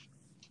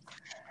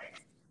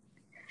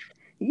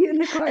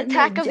 Unicorn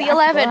Attack of the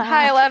 11. Black.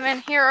 Hi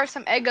 11. Here are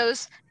some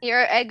Eggos. Here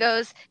are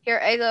Eggos. Here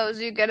are Eggos.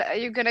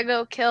 You're gonna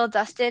go kill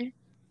Dustin?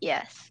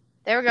 Yes.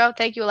 There we go.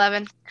 Thank you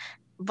 11.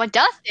 But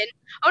Dustin?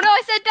 Oh no,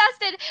 I said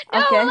Dustin. No,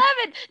 okay. 11.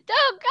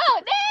 Don't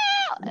go.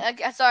 No.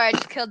 Okay, sorry, I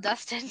just killed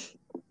Dustin.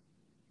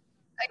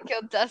 I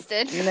killed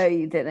Dustin. No,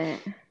 you didn't.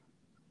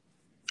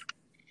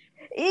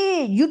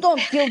 You don't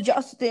kill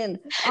Justin.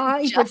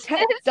 I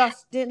protect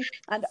Dustin,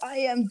 and I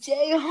am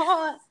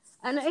Jay-Han,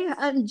 and I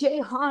am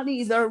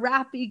Jay-Hani, the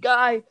rappy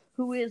guy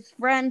who is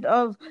friend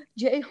of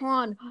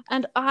Jay-Han,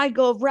 and I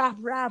go rap,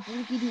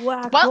 wickedy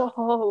whack. Well,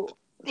 ho.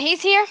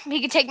 He's here. He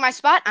can take my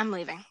spot. I'm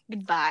leaving.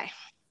 Goodbye.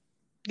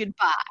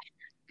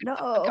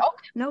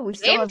 No, we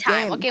still have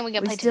time. Game. What game we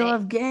gonna play today? We still today?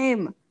 have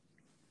game.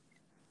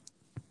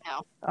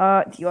 No.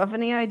 Do you have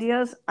any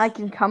ideas? I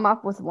can come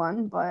up with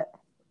one, but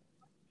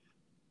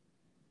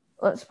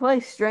let's play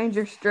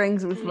Stranger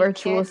Strings with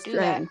Virtual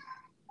String.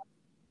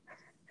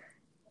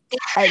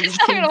 It's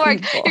not gonna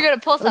work. You're gonna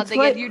pull something,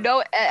 and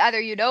either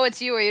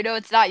it's you or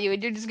it's not you,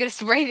 and you're just gonna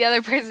spray the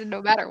other person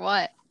no matter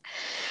what.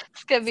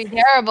 It's gonna be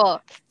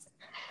terrible.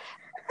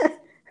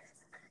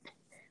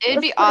 It'd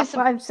be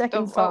awesome.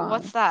 5-second song.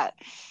 What's that?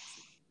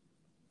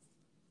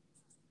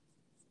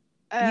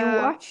 You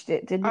watched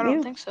it, didn't you? I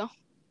don't think so.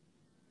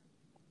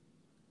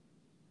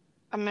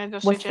 I'm gonna go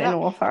switch it up.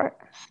 With Finn Wolfhard?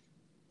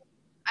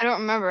 I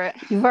don't remember it.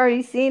 You've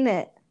already seen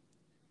it.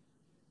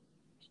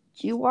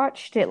 You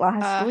watched it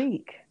last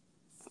week.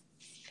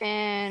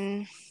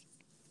 Finn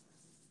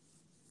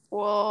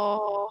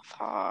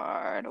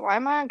Wolfhard. Why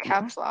am I on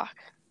caps lock?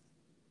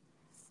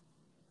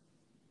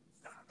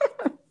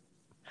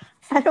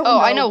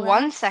 I know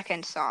 1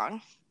 second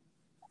song.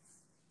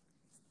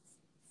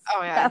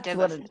 Oh yeah, that's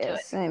what it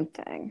is. Same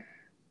thing.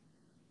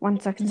 1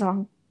 second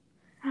song.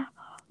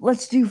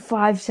 Let's do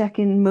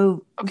 5-second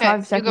move. Okay,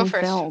 5-second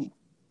film.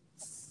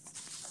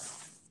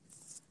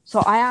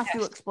 So I have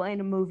to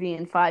explain a movie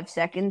in 5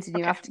 seconds, and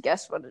you have to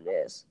guess what it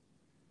is.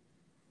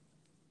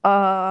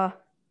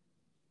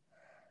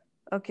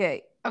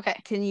 Okay.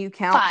 Can you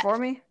count for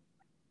me?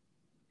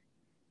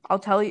 I'll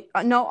tell you.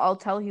 No, I'll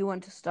tell you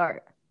when to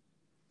start.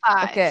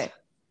 5. Okay.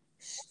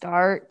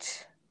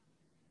 Start.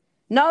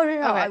 No. Okay.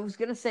 I was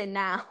gonna say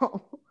now.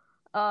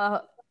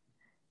 5.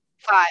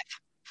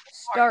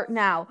 Start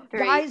now. 3,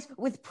 guys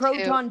with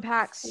proton 2,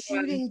 packs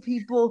shooting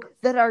people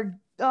that are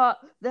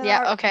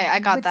okay, I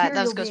got that.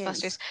 That was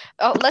Ghostbusters.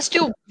 Oh, let's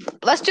do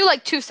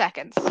like 2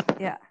 seconds.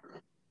 Yeah.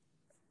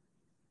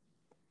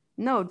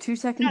 No, 2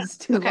 seconds is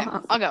too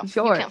long. I'll go.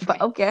 Sure,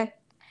 but okay.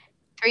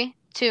 3,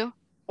 2,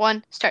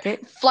 1, start.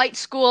 Okay. Flight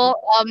school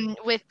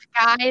with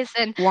guys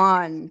and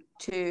 1,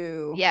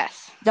 2.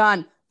 Yes.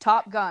 Done.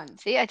 Top Gun.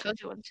 See, I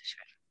told you what to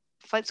start.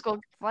 Flight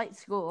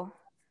school.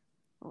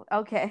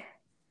 Okay.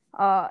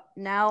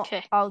 Now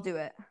I'll do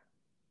it.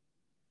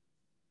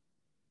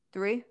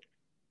 3,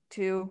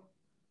 2,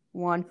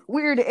 1.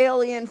 Weird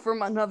alien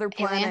from another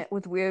planet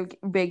with weird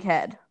big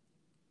head.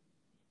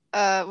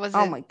 Was it?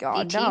 Oh my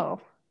god, E.T.? no.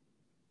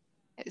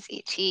 It was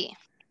E.T.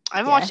 I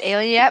haven't watched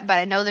Alien yet, but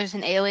I know there's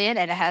an alien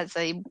and it has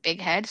a big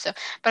head. But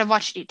I've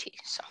watched E.T.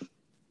 So.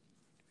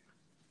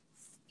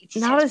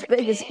 Not as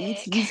big as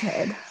E.T.'s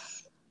head.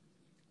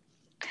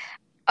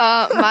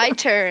 My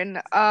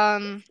turn.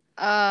 Let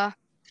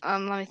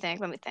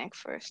me think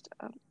first.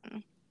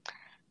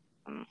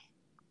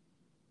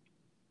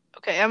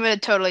 Okay, I'm gonna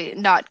totally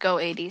not go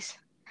 80s.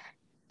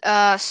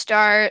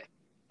 Start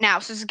now.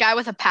 So it's a guy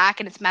with a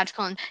pack, and it's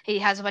magical, and he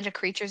has a bunch of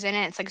creatures in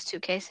it. It's like a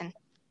suitcase, and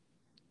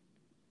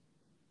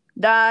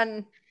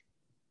Done.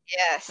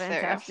 yes,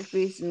 Fantastic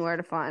Beasts and Where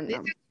to Find these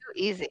Them. are too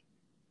easy.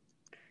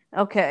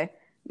 Okay,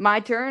 my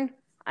turn.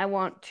 I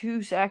want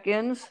 2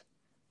 seconds.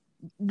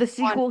 The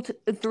sequel to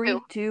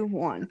 3, 2,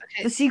 1.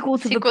 Okay. The sequel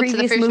to the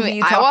previous movie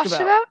you I talked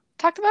watched about.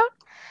 talked about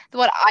the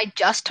one I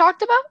just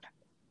talked about.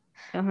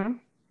 Uh-huh.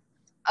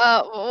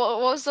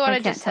 What was the one I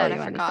can't just tell said?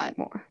 you I forgot. anything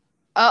more.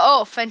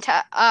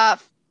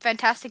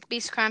 Fantastic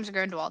Beasts: Crimes of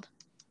Grindelwald.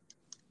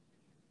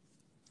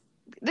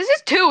 This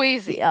is too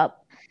easy. Yep.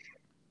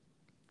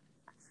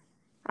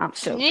 I'm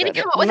so You need to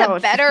good. come up with No, a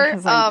it's just better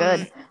because I'm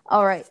good.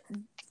 All right.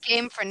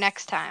 game for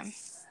next time.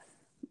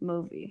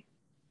 Movie.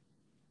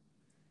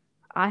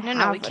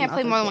 No, we can't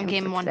play more than one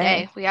game in one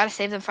day. We got to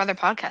save them for other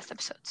podcast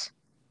episodes.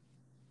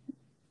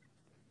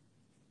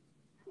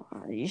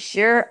 Are you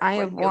sure? I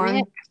have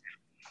one.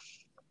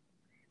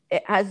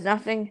 It has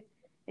nothing.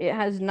 It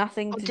has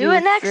nothing to do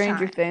with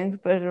Stranger Things,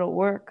 but it'll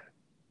work.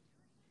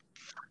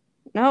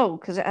 No,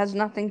 because it has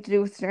nothing to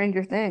do with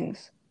Stranger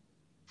Things.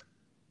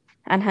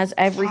 And has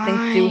everything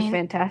to do with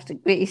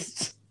Fantastic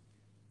Beasts.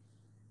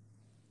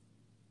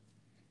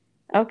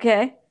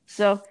 Okay,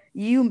 so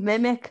you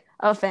mimic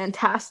a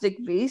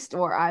Fantastic Beast,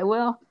 or I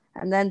will,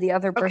 and then the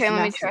other person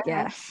has to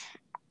guess.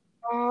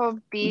 Oh,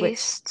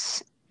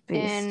 beasts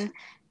in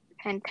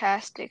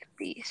Fantastic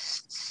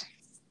Beasts.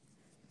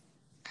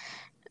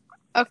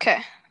 Okay,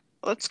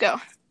 let's go.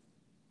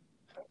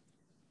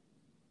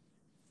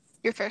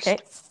 You're first. Okay.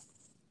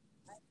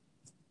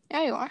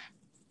 Yeah, you are.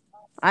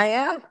 I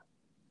am?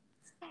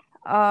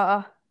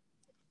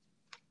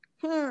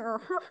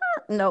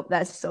 Nope,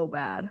 that's so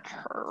bad.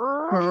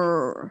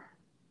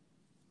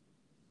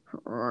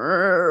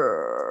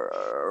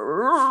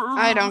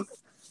 I don't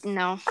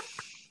know.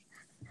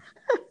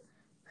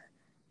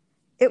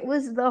 It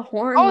was the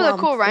horn. Oh, the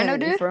cool rhino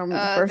dude from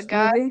the first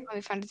guy. movie. Let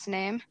me find its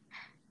name.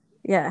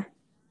 Yeah.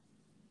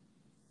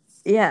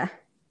 Yeah.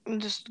 I'm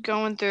just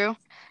going through.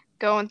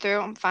 I'm about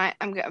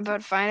to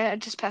find it. I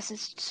just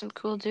passed some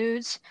cool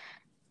dudes.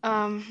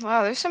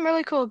 Wow, there's some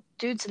really cool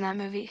dudes in that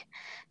movie.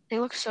 They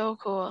look so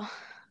cool.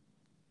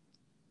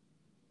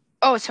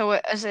 Oh, so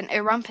it as an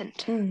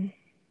Erumpent.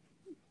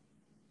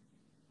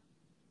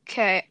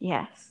 Okay.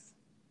 Yes.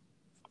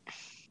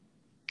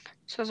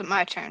 So is it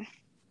my turn?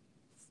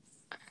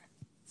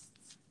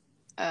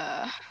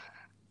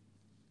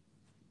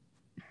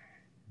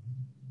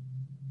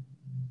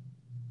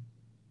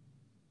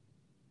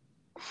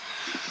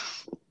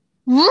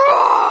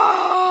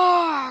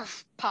 Roar!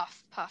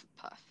 Puff, puff,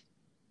 puff.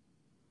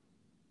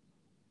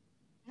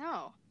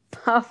 No.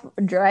 Puff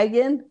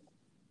Dragon?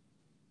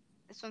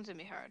 This one's gonna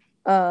be hard.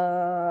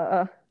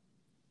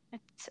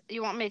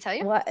 You want me to tell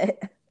you? What?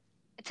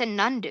 It's a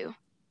Nundu.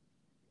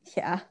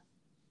 Yeah.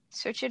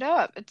 Search it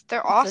up.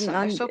 They're awesome.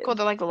 They're so cool.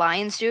 They're like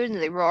lions, dude,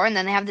 and they roar, and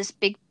then they have this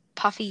big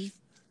puffy.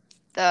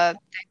 Oh,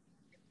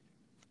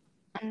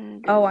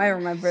 I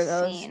remember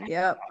those.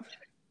 Yep.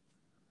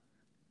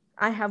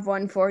 I have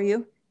one for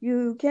you.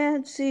 You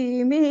can't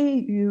see me.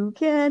 You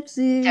can't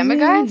see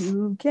me.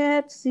 You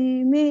can't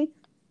see me.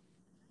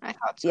 I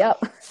thought so.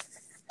 Yep.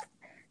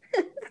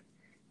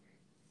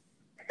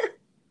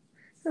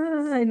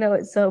 I know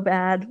it's so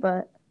bad,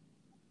 but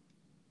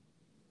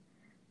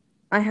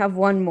I have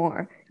one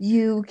more.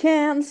 You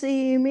can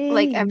see me.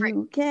 Like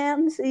you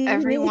can see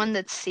everyone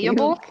that's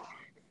seeable.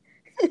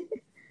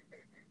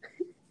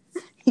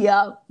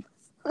 Yep.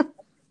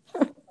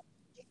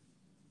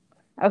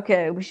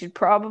 Okay, we should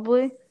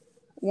probably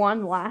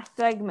one last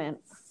segment.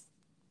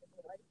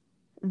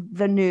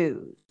 The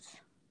news.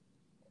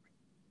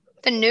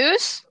 The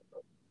news?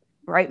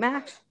 Right,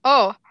 Max?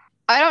 Oh,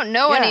 I don't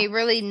know any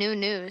really new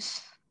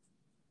news.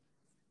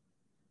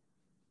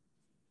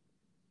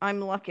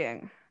 I'm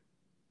looking.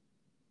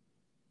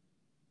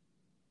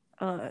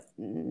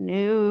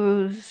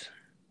 News.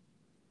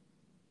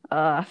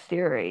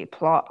 Theory.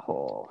 Plot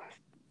hole.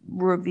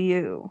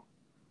 Review.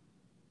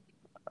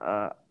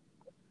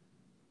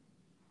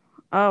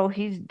 Oh,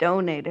 he's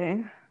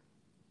donating.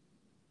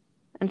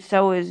 And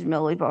so is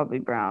Millie Bobby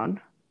Brown.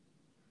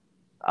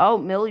 Oh,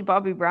 Millie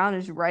Bobby Brown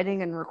is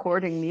writing and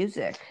recording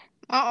music.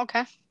 Oh,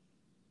 okay.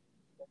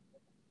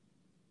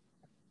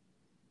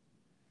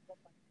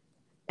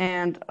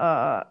 And,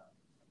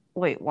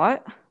 wait,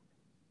 what?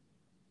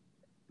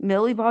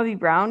 Millie Bobby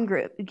Brown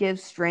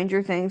gives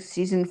Stranger Things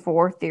Season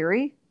 4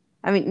 theory?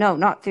 I mean, no,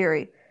 not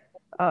theory.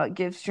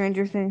 Gives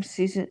Stranger Things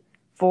Season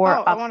 4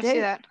 update. I want to see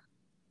that.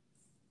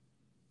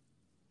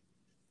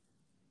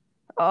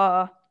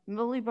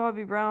 Millie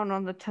Bobby Brown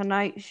on The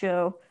Tonight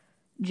Show,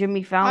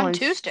 Jimmy Fallon. On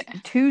Tuesday.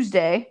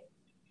 Tuesday.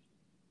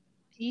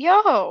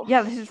 Yo.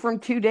 Yeah, this is from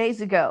 2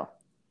 days ago.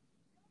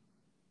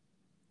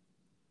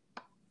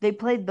 They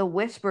played the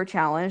Whisper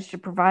Challenge to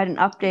provide an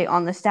update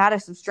on the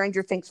status of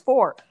Stranger Things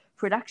 4.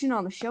 Production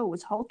on the show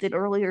was halted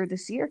earlier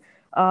this year.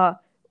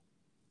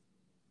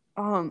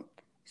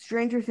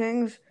 Stranger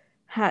Things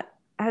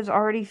has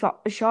already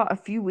shot a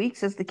few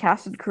weeks as the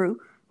cast and crew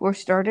were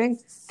starting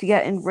to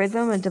get in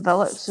rhythm and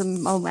develop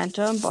some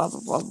momentum, blah, blah,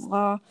 blah,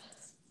 blah.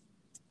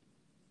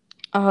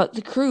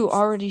 The crew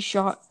already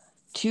shot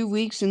 2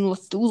 weeks in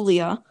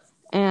Lithuania,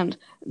 and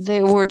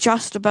they were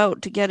just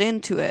about to get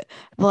into it,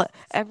 but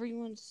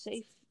everyone's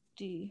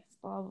safety,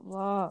 blah, blah,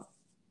 blah.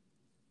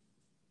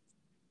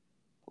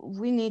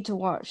 We need to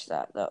watch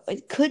that, though.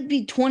 It could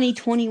be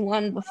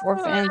 2021 before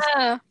fans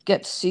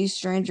get to see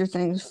Stranger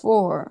Things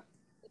 4.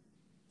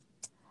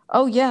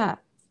 Oh, yeah.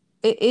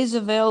 It is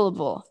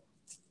available.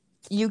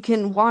 You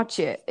can watch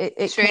it.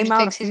 It came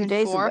out a few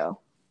days ago.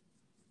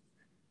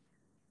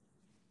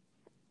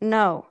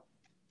 No.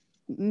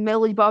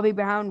 Millie Bobby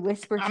Brown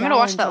Whisper Challenge. I'm gonna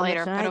watch that on later,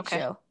 the Tonight but okay.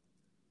 Show.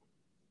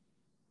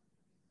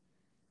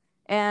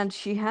 And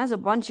she has a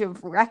bunch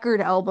of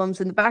record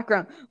albums in the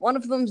background. One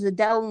of them's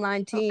Adele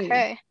 19.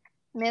 Okay.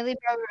 Millie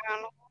Bobby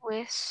Brown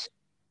Whisper.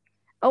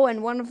 Oh,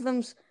 and one of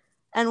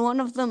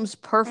them's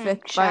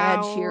Perfect by Ed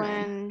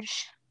Sheeran.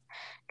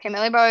 Okay,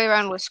 Millie Bobby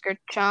Brown Whisker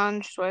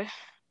Challenge.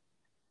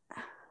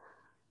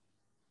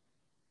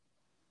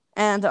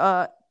 And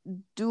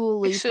Dua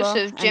Lipa.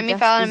 Exclusive. Jimmy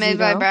Fallon and Millie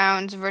Bobby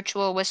Brown's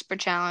virtual whisper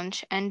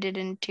challenge ended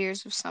in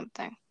tears of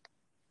something.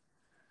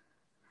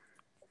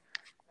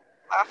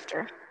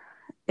 Laughter.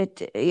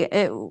 It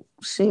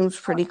seems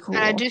pretty cool.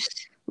 And I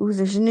just. Ooh,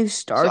 there's a new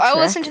Star Trek. So I'll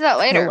listen to that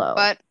later. pillow.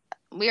 But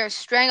we are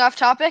straying off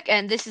topic,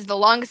 and this is the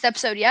longest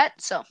episode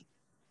yet. So.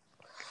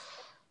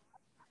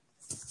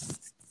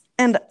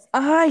 And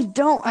I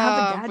don't have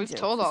a dad joke. We've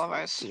told all of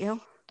ours.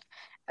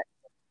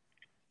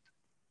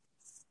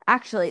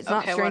 Actually, it's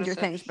not Stranger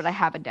Things, but I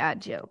have a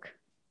dad joke.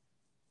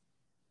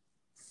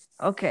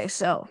 Okay,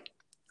 so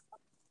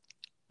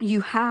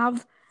you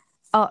have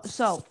how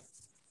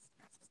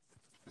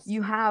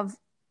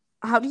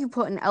do you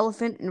put an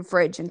elephant in a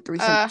fridge in 3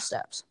 simple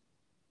steps?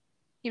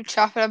 You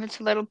chop it up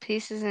into little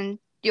pieces and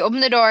you open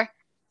the door,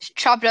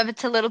 chop it up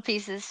into little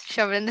pieces,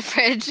 shove it in the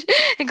fridge,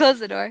 and close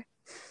the door.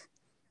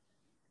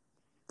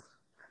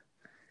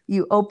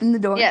 You open the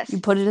door, you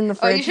put it in the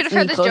fridge. Oh, you should have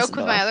heard this joke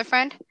with my other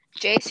friend,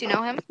 Jace, you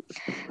know him.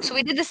 So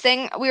we did this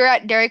thing, we were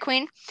at Dairy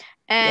Queen,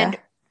 and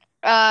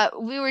I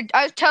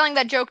was telling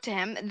that joke to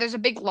him. There's a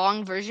big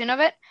long version of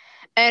it.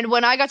 And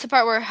when I got to the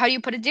part where how do you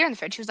put a deer in the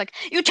fridge, he was like,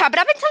 you chop it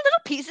up into little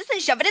pieces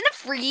and shove it in the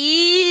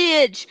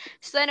fridge.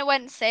 So then it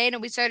went insane,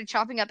 and we started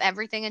chopping up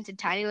everything into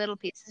tiny little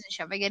pieces and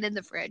shoving it in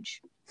the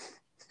fridge.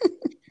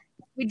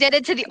 We did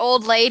it to the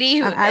old lady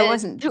who I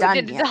wasn't done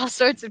did it yet. to all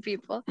sorts of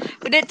people.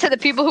 We did it to the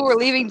people who were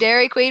leaving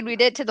Dairy Queen. We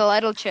did it to the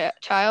little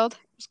child.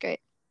 It was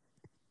great.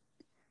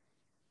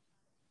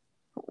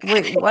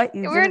 Wait, what?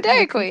 We were in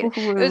Dairy Queen.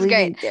 It was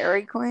great.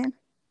 Dairy Queen?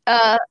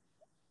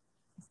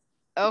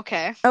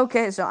 Okay.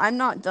 Okay, so I'm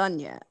not done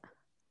yet.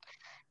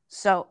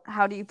 So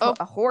how do you put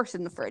a horse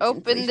in the fridge?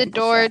 Open the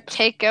door,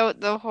 take out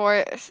the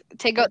horse,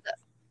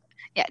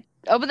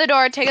 open the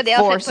door, take out the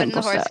elephant, put in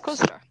the horse, close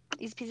the door.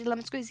 Easy peasy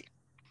lemon squeezy.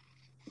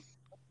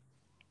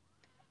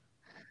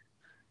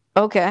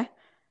 Okay.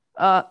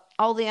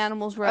 All the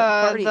animals were at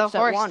the party the except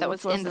horse one, that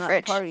was in the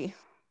fridge. Party.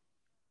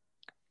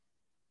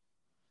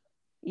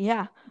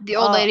 Yeah. The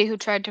old lady who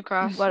tried to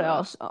cross. What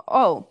else?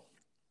 Oh.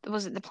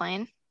 Was it the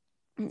plane?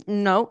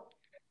 Nope.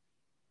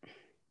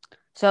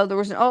 So there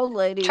was an old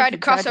lady tried to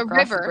cross a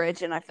river. The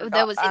bridge, and I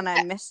forgot,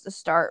 I missed the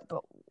start.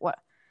 But what?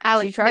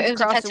 She tried to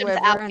cross the river,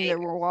 and there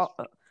were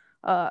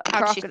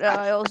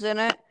crocodiles in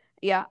it.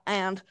 Yeah,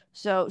 and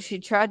so she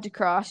tried to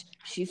cross.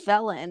 She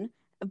fell in,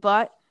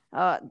 but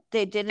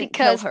they didn't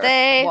kill her. Because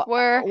they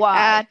were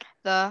at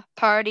the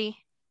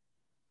party.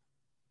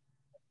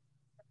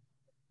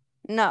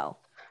 No,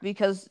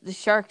 because the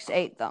sharks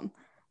ate them,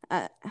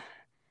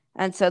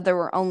 and so there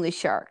were only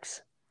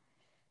sharks.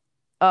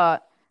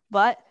 But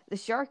the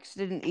sharks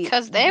didn't eat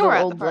they were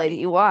old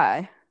lady.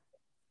 Why?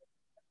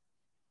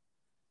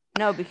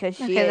 No, because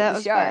she ate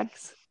the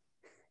sharks.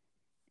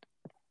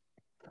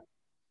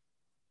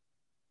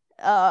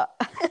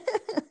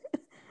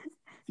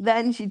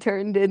 Then she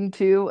turned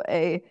into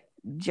a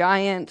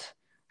giant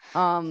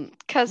robot.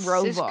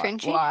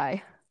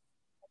 Why?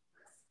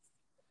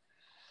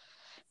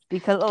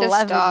 Because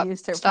 11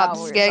 used her powers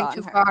this is getting on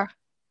too her. far.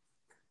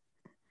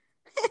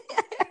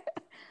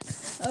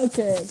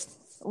 Okay.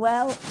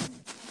 Well,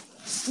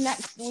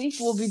 next week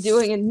we'll be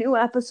doing a new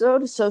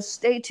episode, so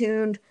stay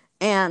tuned.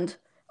 And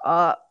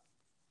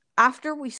after we